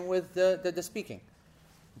that's the same with the speaking.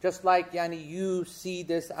 Just like you see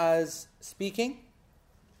this as speaking,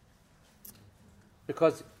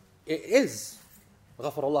 because it is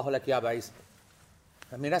غَفَرَ اللَّهُ لَكَ يَا أَبَا عِيسَى.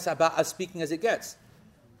 I mean, that's about as speaking as it gets.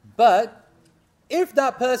 But if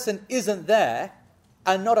that person isn't there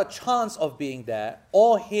and not a chance of being there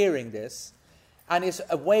or hearing this, and it's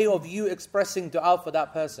a way of you expressing dua for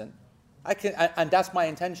that person, and that's my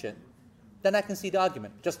intention, then I can see the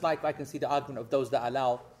argument. Just like I can see the argument of those that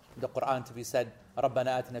allow the Quran to be said, رَبَّنَا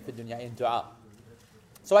آتِنَا فِي الدُّنْيَا in dua.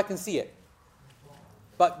 So I can see it.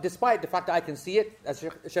 But despite the fact that I can see it, as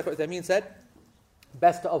Shaykh Uthaymeen said,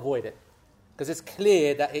 best to avoid it. Because it's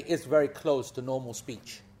clear that it is very close to normal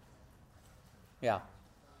speech. Yeah.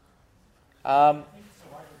 I think it's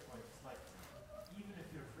a wider point. It's like, even if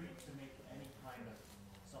you're free to make any kind of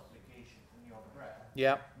supplication in your prayer,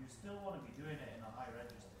 Yeah. you still want to be doing it in a high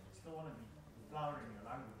register. You still want to be flowering your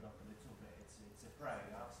language up a little bit. It's a prayer.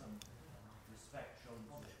 You have some respect shown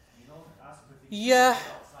to it. You don't ask for things Yeah.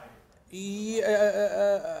 outside of it. You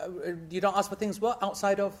don't ask for things what?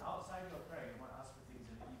 Outside of? Outside your prayer, you might ask for things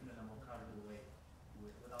even in a more casual way,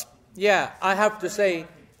 without thinking. Yeah, I have to say,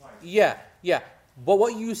 yeah. But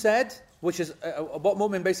what you said, which is what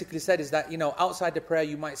Mu'min basically said, is that outside the prayer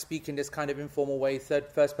you might speak in this kind of informal way,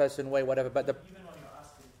 first person way, whatever. But Even when you're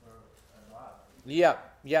asking for dua.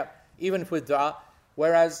 yeah, even with dua.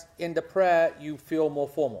 Whereas in the prayer you feel more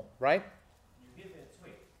formal, right? You give it its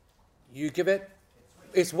weight. You give it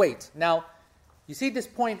its weight. Now, you see this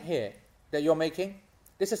point here that you're making?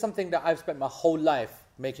 This is something that I've spent my whole life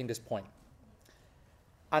making this point.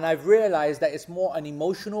 And I've realized that it's more an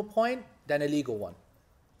emotional point than a legal one.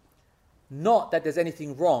 Not that there's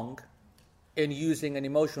anything wrong in using an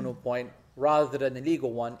emotional point rather than a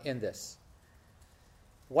legal one in this.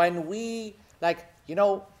 When we, I'll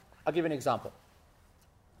give you an example.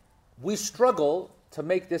 We struggle to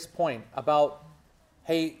make this point about,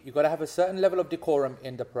 hey, you've got to have a certain level of decorum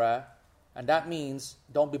in the prayer, and that means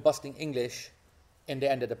don't be busting English in the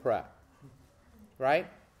end of the prayer. Right?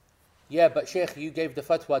 Yeah, but Sheikh, you gave the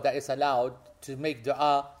fatwa that it's allowed to make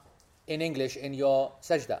dua in English in your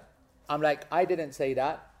sajda. I'm like, I didn't say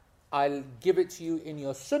that. I'll give it to you in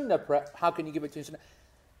your sunnah prayer. How can you give it to you in sunnah?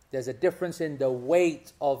 There's a difference in the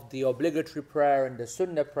weight of the obligatory prayer and the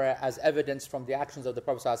sunnah prayer as evidence from the actions of the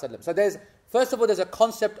Prophet ﷺ. So first of all, there's a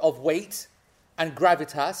concept of weight and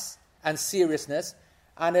gravitas and seriousness,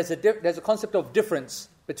 and there's a concept of difference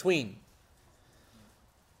between.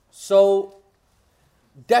 So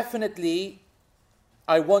definitely,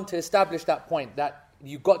 I want to establish that point, that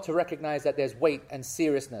you've got to recognize that there's weight and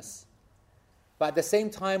seriousness. But at the same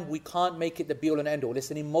time, we can't make it the be-all and end-all.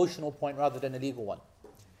 It's an emotional point rather than a legal one.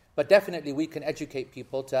 But definitely we can educate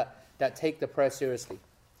people that take the prayer seriously.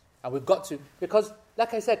 And we've got to, because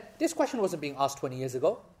like I said, this question wasn't being asked 20 years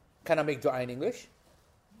ago. Can I make dua in English?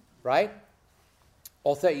 Right?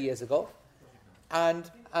 Or 30 years ago.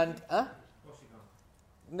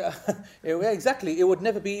 No, exactly, it would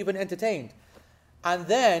never be even entertained. And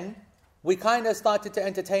then we kind of started to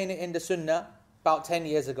entertain it in the sunnah about 10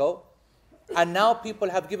 years ago. And now people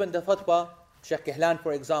have given the fatwa, Sheikh Kihlan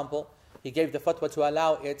for example, he gave the fatwa to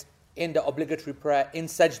allow it in the obligatory prayer in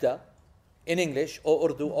sajda, in English or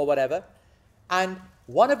Urdu or whatever. And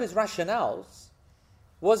one of his rationales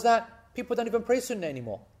was that people don't even pray sunnah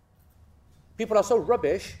anymore. People are so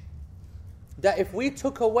rubbish that if we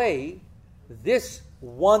took away this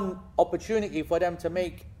one opportunity for them to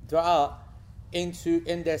make dua in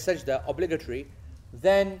their sajda obligatory,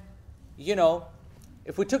 then,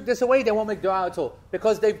 if we took this away, they won't make dua at all.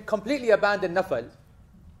 Because they've completely abandoned nafal.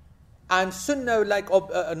 And sunnah, like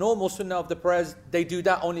a normal sunnah of the prayers, they do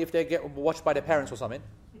that only if they get watched by their parents or something.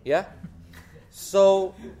 Yeah?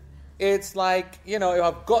 So, it's like,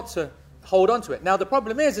 I've got to hold on to it. Now, the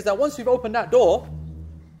problem is that once you've opened that door,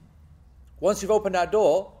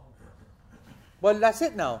 well, that's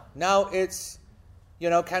it now. Now it's,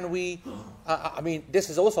 can we, this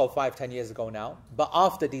is also 5-10 years ago now, but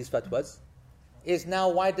after these fatwas, is now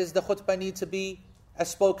why does the khutbah need to be a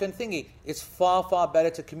spoken thingy? It's far, far better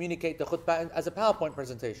to communicate the khutbah as a PowerPoint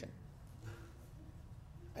presentation.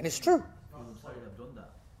 And it's true.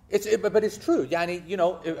 But it's true.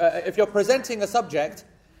 If you're presenting a subject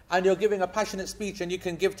and you're giving a passionate speech and you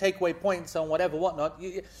can give takeaway points and whatever, whatnot,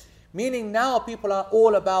 meaning now people are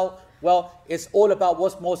all about, it's all about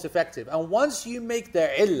what's most effective. And once you make the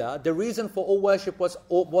illah, the reason for all worship was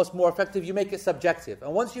more effective, you make it subjective.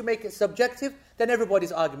 And once you make it subjective, then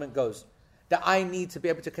everybody's argument goes that I need to be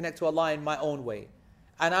able to connect to Allah in my own way.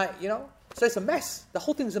 And so it's a mess. The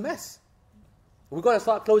whole thing's a mess. We've got to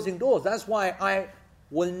start closing doors. That's why I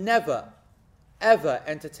will never, ever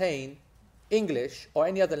entertain English or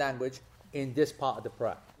any other language in this part of the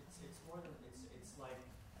prayer. It's more than, it's like,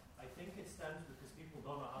 I think it stems because people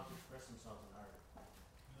don't know how to express themselves in Arabic.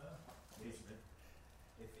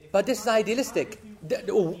 Basically. But this is idealistic.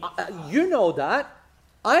 You know that.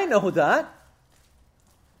 I know that.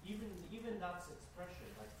 Even that's expression.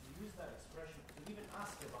 Like, to use that expression, to even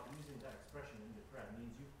ask about using that expression in the prayer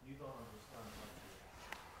means you don't understand what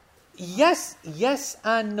to do. Yes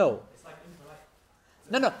and no. It's like impolite.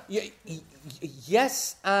 No.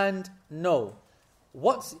 Yes and no.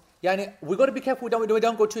 We've got to be careful we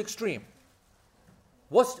don't go too extreme.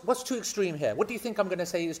 What's too extreme here? What do you think I'm going to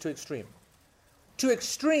say is too extreme? Too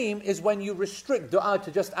extreme is when you restrict dua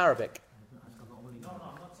to just Arabic. No, I'm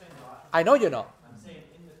not saying that. I know you're not. I'm saying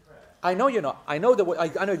in the prayer. I know you're not. I know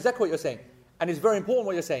exactly what you're saying. And it's very important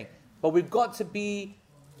what you're saying. But we've got to be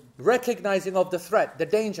recognizing of the threat, the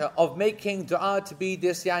danger of making dua to be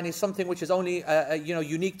this something which is only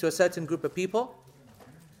unique to a certain group of people.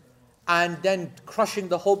 and then crushing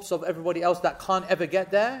the hopes of everybody else that can't ever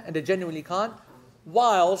get there, and they genuinely can't,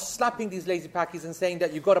 while slapping these lazy packies and saying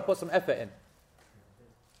that you've got to put some effort in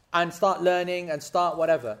and start learning and start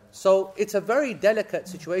whatever. So it's a very delicate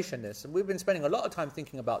situation, this, and we've been spending a lot of time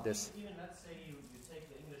thinking about this. Even let's say you take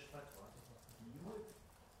the English fatwa, you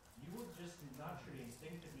would just naturally,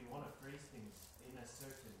 instinctively want to phrase things in a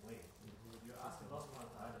certain way. You ask Allah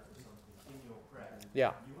subhanahu wa ta'ala for something in your prayer.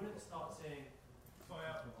 Yeah. You wouldn't start saying,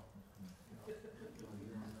 fire.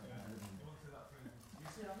 You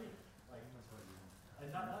see what I mean? Like,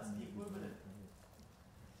 and that's the equivalent.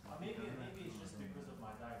 Maybe it's just because of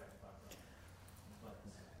my direct background. But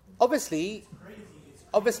Obviously,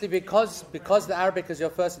 because the Arabic is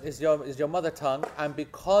your mother tongue, and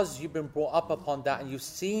because you've been brought up upon that, and you've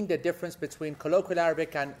seen the difference between colloquial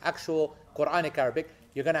Arabic and actual Quranic Arabic,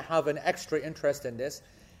 you're going to have an extra interest in this.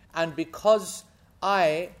 And because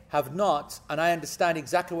I have not, and I understand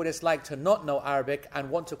exactly what it's like to not know Arabic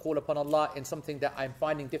and want to call upon Allah in something that I'm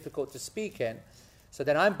finding difficult to speak in, so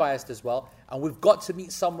then I'm biased as well, and we've got to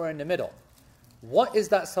meet somewhere in the middle. What is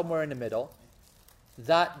that somewhere in the middle?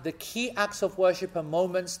 That the key acts of worship and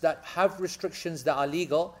moments that have restrictions that are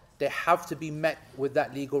legal, they have to be met with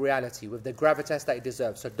that legal reality, with the gravitas that it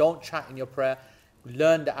deserves. So don't chat in your prayer,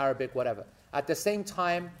 learn the Arabic, whatever. At the same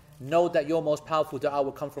time, know that your most powerful dua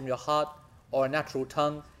will come from your heart or a natural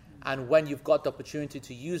tongue, and when you've got the opportunity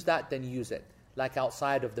to use that, then use it. Like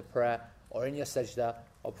outside of the prayer, or in your sajda,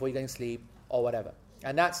 or before you go to sleep, or whatever.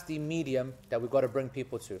 And that's the medium that we've got to bring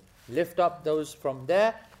people to. Lift up those from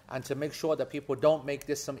there, and to make sure that people don't make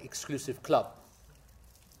this some exclusive club.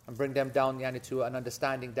 And bring them down to an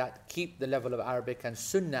understanding that keep the level of Arabic and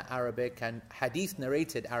Sunnah Arabic and Hadith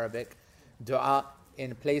narrated Arabic dua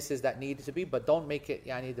in places that need it to be, but don't make it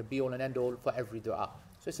the be-all and end-all for every dua.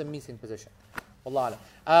 So it's a meeting position. Wallah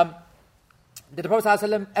alam. Did the Prophet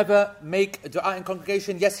ﷺ ever make dua in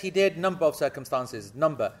congregation? Yes, he did. Number of circumstances.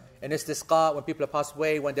 Number. In istisqa, when people have passed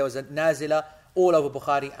away, when there was a nazila, all over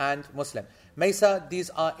Bukhari and Muslim. Maysa, these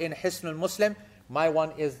are in Hisnul Muslim. My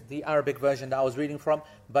one is the Arabic version that I was reading from,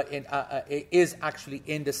 but it is actually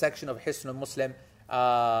in the section of Hisnul Muslim,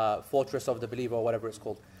 Fortress of the Believer, or whatever it's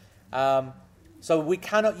called. So we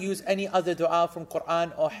cannot use any other dua from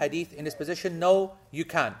Quran or Hadith in this position. No, you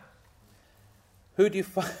can. Who do you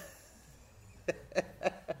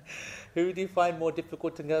find more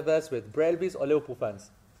difficult to converse with, Braillebees or Liverpool fans?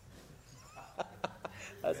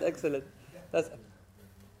 That's excellent. That's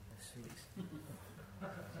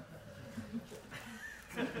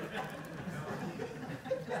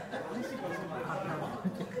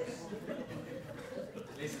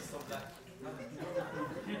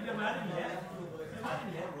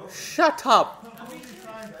Shut up.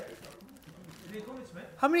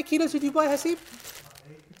 How many kilos did you buy, Hasib?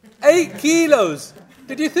 8 kilos.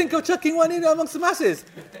 Did you think of chucking one in amongst the masses?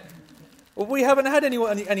 Well, we haven't had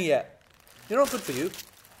any yet. You're not good for you.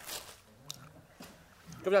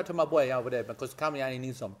 Give it out to my boy over there, because Kamiyani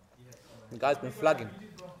needs some. The guy's been flagging.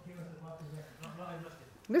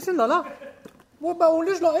 Listen, Lala. What about all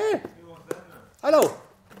this lot here? Hello.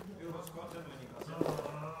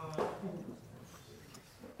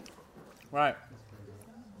 Right.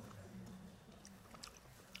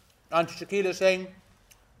 Auntie Shakila saying.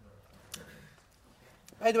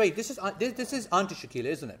 By the way, this is Auntie Shakila,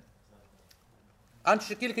 isn't it?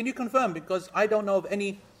 Auntie Shakila, can you confirm? Because I don't know of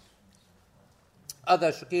any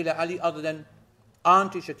other Shakila Ali other than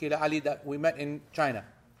Auntie Shakila Ali that we met in China.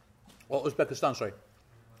 Or Uzbekistan, sorry.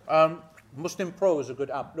 Muslim Pro is a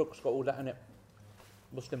good app. Look, it's got all that in it.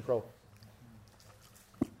 Muslim Pro.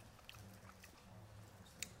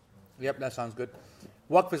 Yep, that sounds good.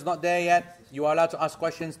 Waqf is not there yet. You are allowed to ask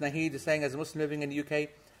questions. Naheed is saying, as a Muslim living in the UK,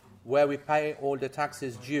 where we pay all the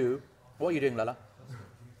taxes due. What are you doing, Lala?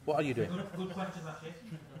 What are you doing? Good question, Rashid.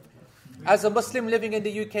 As a Muslim living in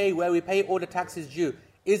the UK, where we pay all the taxes due,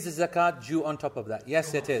 is the zakat due on top of that?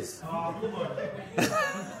 Yes, it is.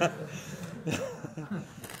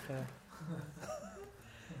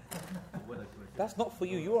 That's not for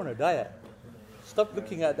you. You're on a diet. Stop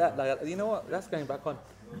looking at that. Like, you know what? That's going back on.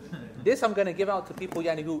 This I'm going to give out to people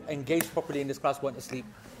who engage properly in this class, went to sleep.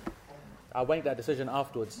 I'll make that decision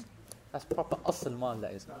afterwards. That's proper asl mal,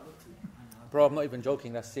 that is. Bro, I'm not even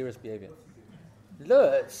joking. That's serious behavior.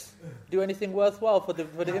 Let's do anything worthwhile for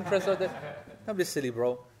the interest of the. Don't be silly,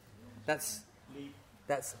 bro. That's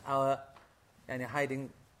our hiding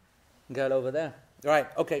girl over there. Right.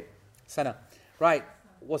 Okay. Sana. Right.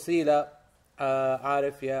 Wasila.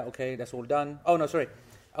 Arif. Yeah. Okay. That's all done. Oh no. Sorry.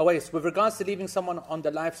 Oh wait. With regards to leaving someone on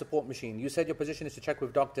the life support machine, you said your position is to check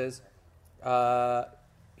with doctors.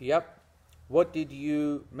 Yep. What did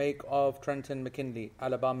you make of Trenton McKinley,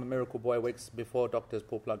 Alabama miracle boy wakes before doctors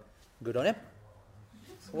pull plug? Good on him.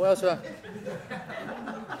 What else?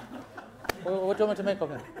 What do you want me to make of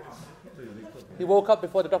him? He woke up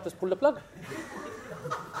before the doctors pulled the plug.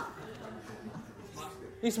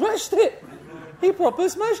 He smashed it. He proper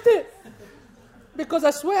smashed it. Because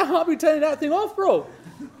I swear I'll be turning that thing off, bro.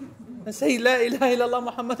 And say, La ilaha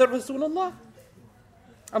illallah Muhammadur Rasulullah.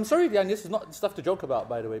 I'm sorry, Diane, this is not stuff to joke about,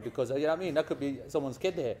 by the way, because, you know what I mean, that could be someone's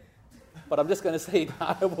kid here. But I'm just going to say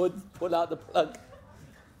that I would pull out the plug.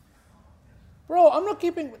 Bro, I'm not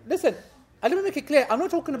keeping... Listen, let me make it clear. I'm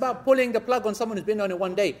not talking about pulling the plug on someone who's been on it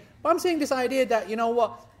one day. But I'm saying this idea that, you know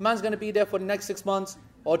what, man's going to be there for the next 6 months,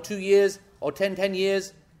 or 2 years, or 10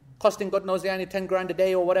 years, costing God knows only 10 grand a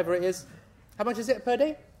day, or whatever it is. How much is it per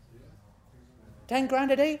day? 10 grand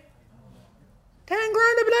a day? 10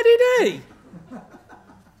 grand a bloody day!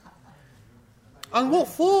 And what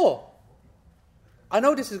for? I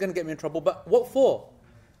know this is going to get me in trouble, but what for?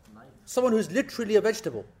 Someone who's literally a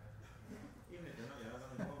vegetable.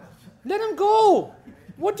 Let him go.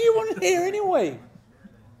 What do you want to hear anyway?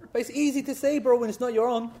 But it's easy to say, bro, when it's not your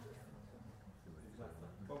own.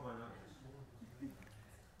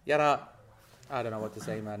 Yara, I don't know what to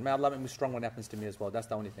say, man. May Allah make me strong when it happens to me as well. That's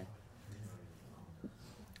the only thing.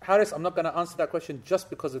 Harris, I'm not going to answer that question just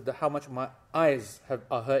because of how much my eyes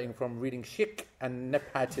are hurting from reading shirk and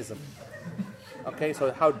nepotism. Okay,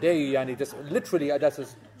 so how dare you, Yani? Just literally, that's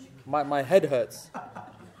just, my head hurts.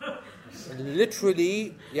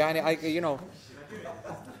 Literally, Yani,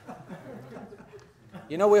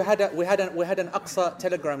 you know, we had an Aqsa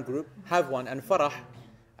Telegram group, have one, and Farah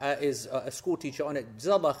is a school teacher on it.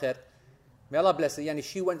 Jazakallah khair. May Allah bless her. Yani,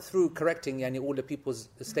 she went through correcting all the people's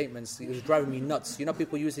statements. It was driving me nuts. You know,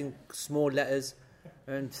 people using small letters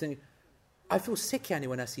and things. I feel sick,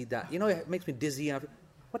 when I see that. You know, it makes me dizzy. And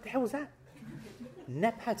what the hell was that?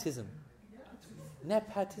 Nepotism.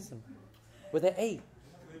 Nepotism. With an A.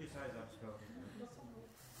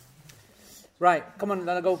 Right, come on,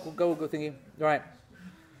 go thingy. Right.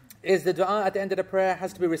 Is the dua at the end of the prayer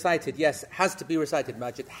has to be recited? Yes, has to be recited,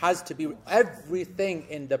 Majid. Has to be. Everything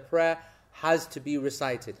in the prayer has to be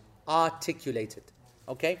recited, articulated.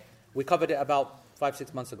 Okay? We covered it about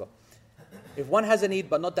 5-6 months ago. If one has a need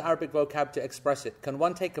but not the Arabic vocab to express it, can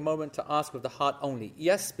one take a moment to ask with the heart only?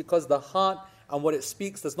 Yes, because the heart and what it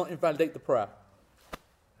speaks does not invalidate the prayer.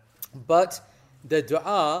 But the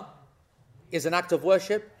dua is an act of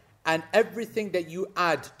worship, and everything that you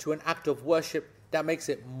add to an act of worship that makes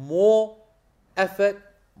it more effort,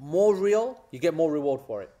 more real, you get more reward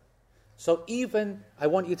for it. So even, I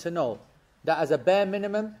want you to know, that as a bare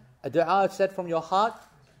minimum, a dua said from your heart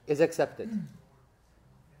is accepted.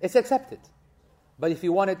 It's accepted. But if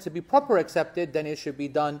you want it to be proper accepted, then it should be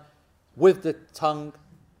done with the tongue,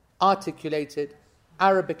 articulated,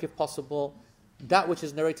 Arabic if possible, that which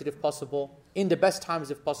is narrated if possible, in the best times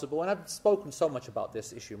if possible. And I've spoken so much about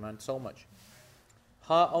this issue, man, so much.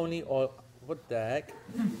 Heart only, or what the heck?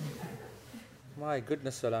 My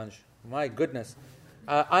goodness, Solange. My goodness.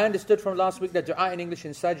 I understood from last week that dua in English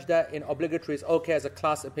in sajda in obligatory is okay as a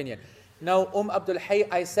class opinion. Now, Abdul Hayy,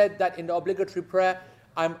 I said that in the obligatory prayer,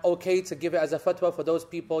 I'm okay to give it as a fatwa for those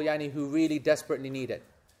people who really desperately need it.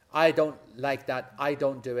 I don't like that. I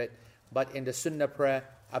don't do it. But in the sunnah prayer,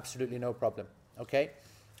 absolutely no problem. Okay?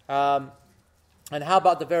 And how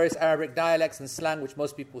about the various Arabic dialects and slang which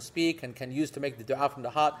most people speak and can use to make the dua from the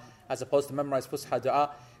heart as opposed to memorize fusha dua?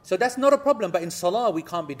 So that's not a problem, but in salah we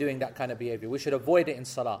can't be doing that kind of behavior. We should avoid it in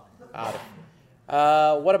salah.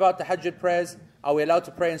 What about the tahajjud prayers? Are we allowed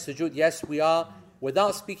to pray in sujood? Yes, we are.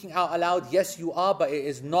 Without speaking out aloud, yes, you are, but it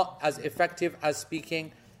is not as effective as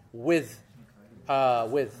speaking with.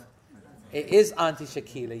 It is Auntie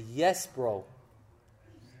Shakila. Yes, bro.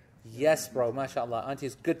 Yes, bro. MashaAllah. Auntie,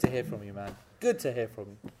 it's good to hear from you, man. Good to hear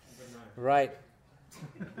from you. Right.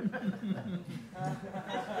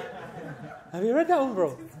 Have you read that one,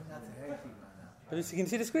 bro? Can you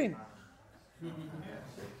see the screen?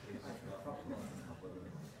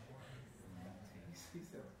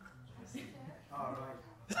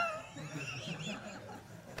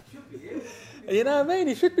 You know what I mean?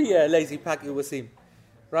 It should be a lazy pack, it would seem.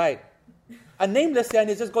 Right. And Nameless,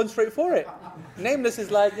 is just gone straight for it. Nameless is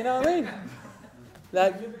like, you know what I mean?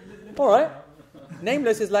 Like, alright.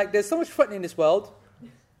 Nameless is like, there's so much fun in this world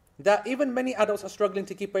that even many adults are struggling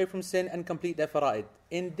to keep away from sin and complete their fara'id.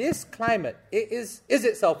 In this climate, is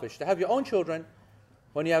it selfish to have your own children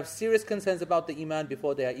when you have serious concerns about the iman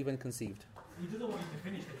before they are even conceived? He doesn't want you to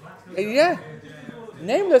finish the class. Yeah.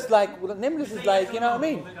 Nameless is like, you know what I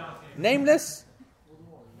mean? Nameless,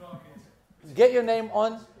 get your name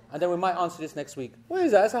on, and then we might answer this next week. What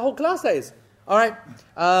is that? That's a whole class, that is. All right.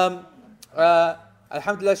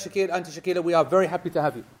 Alhamdulillah, Shakir, Auntie Shakila, we are very happy to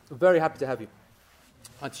have you. Very happy to have you.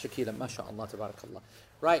 Auntie Shakila, mashallah, tabarakallah.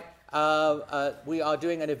 Right. We are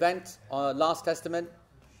doing an event on Last Testament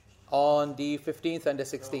on the 15th and the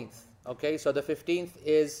 16th. Okay, so the 15th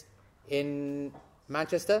is in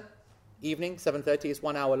Manchester, evening, 7:30. It's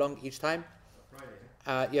 1 hour long each time.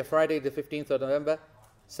 Friday. Friday the 15th of November,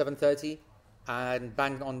 7:30, and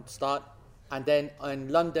bang on start. And then in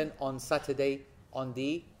London on Saturday on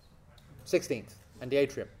the 16th, and the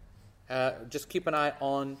atrium. Just keep an eye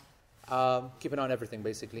on everything.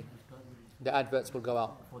 Basically, the adverts will go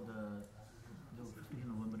out For the 15th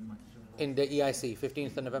November in Manchester. in the EIC,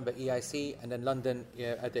 15th of November EIC, and then London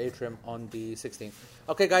at the atrium on the 16th.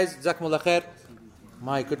 Okay, guys, Jazakumullah khair.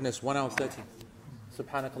 My goodness, 1 hour 30.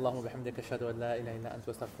 سبحانك اللهم وبحمدك أشهد أن لا إله إلا أنت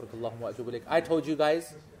وأستغفرك اللهم وأتوب إليك. I told you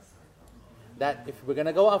guys that if we're going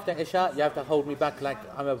to go after Isha, you have to hold me back like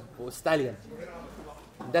I'm a stallion.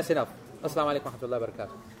 That's enough. Assalamu alaikum wa rahmatullahi wa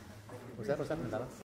barakatuh. Was that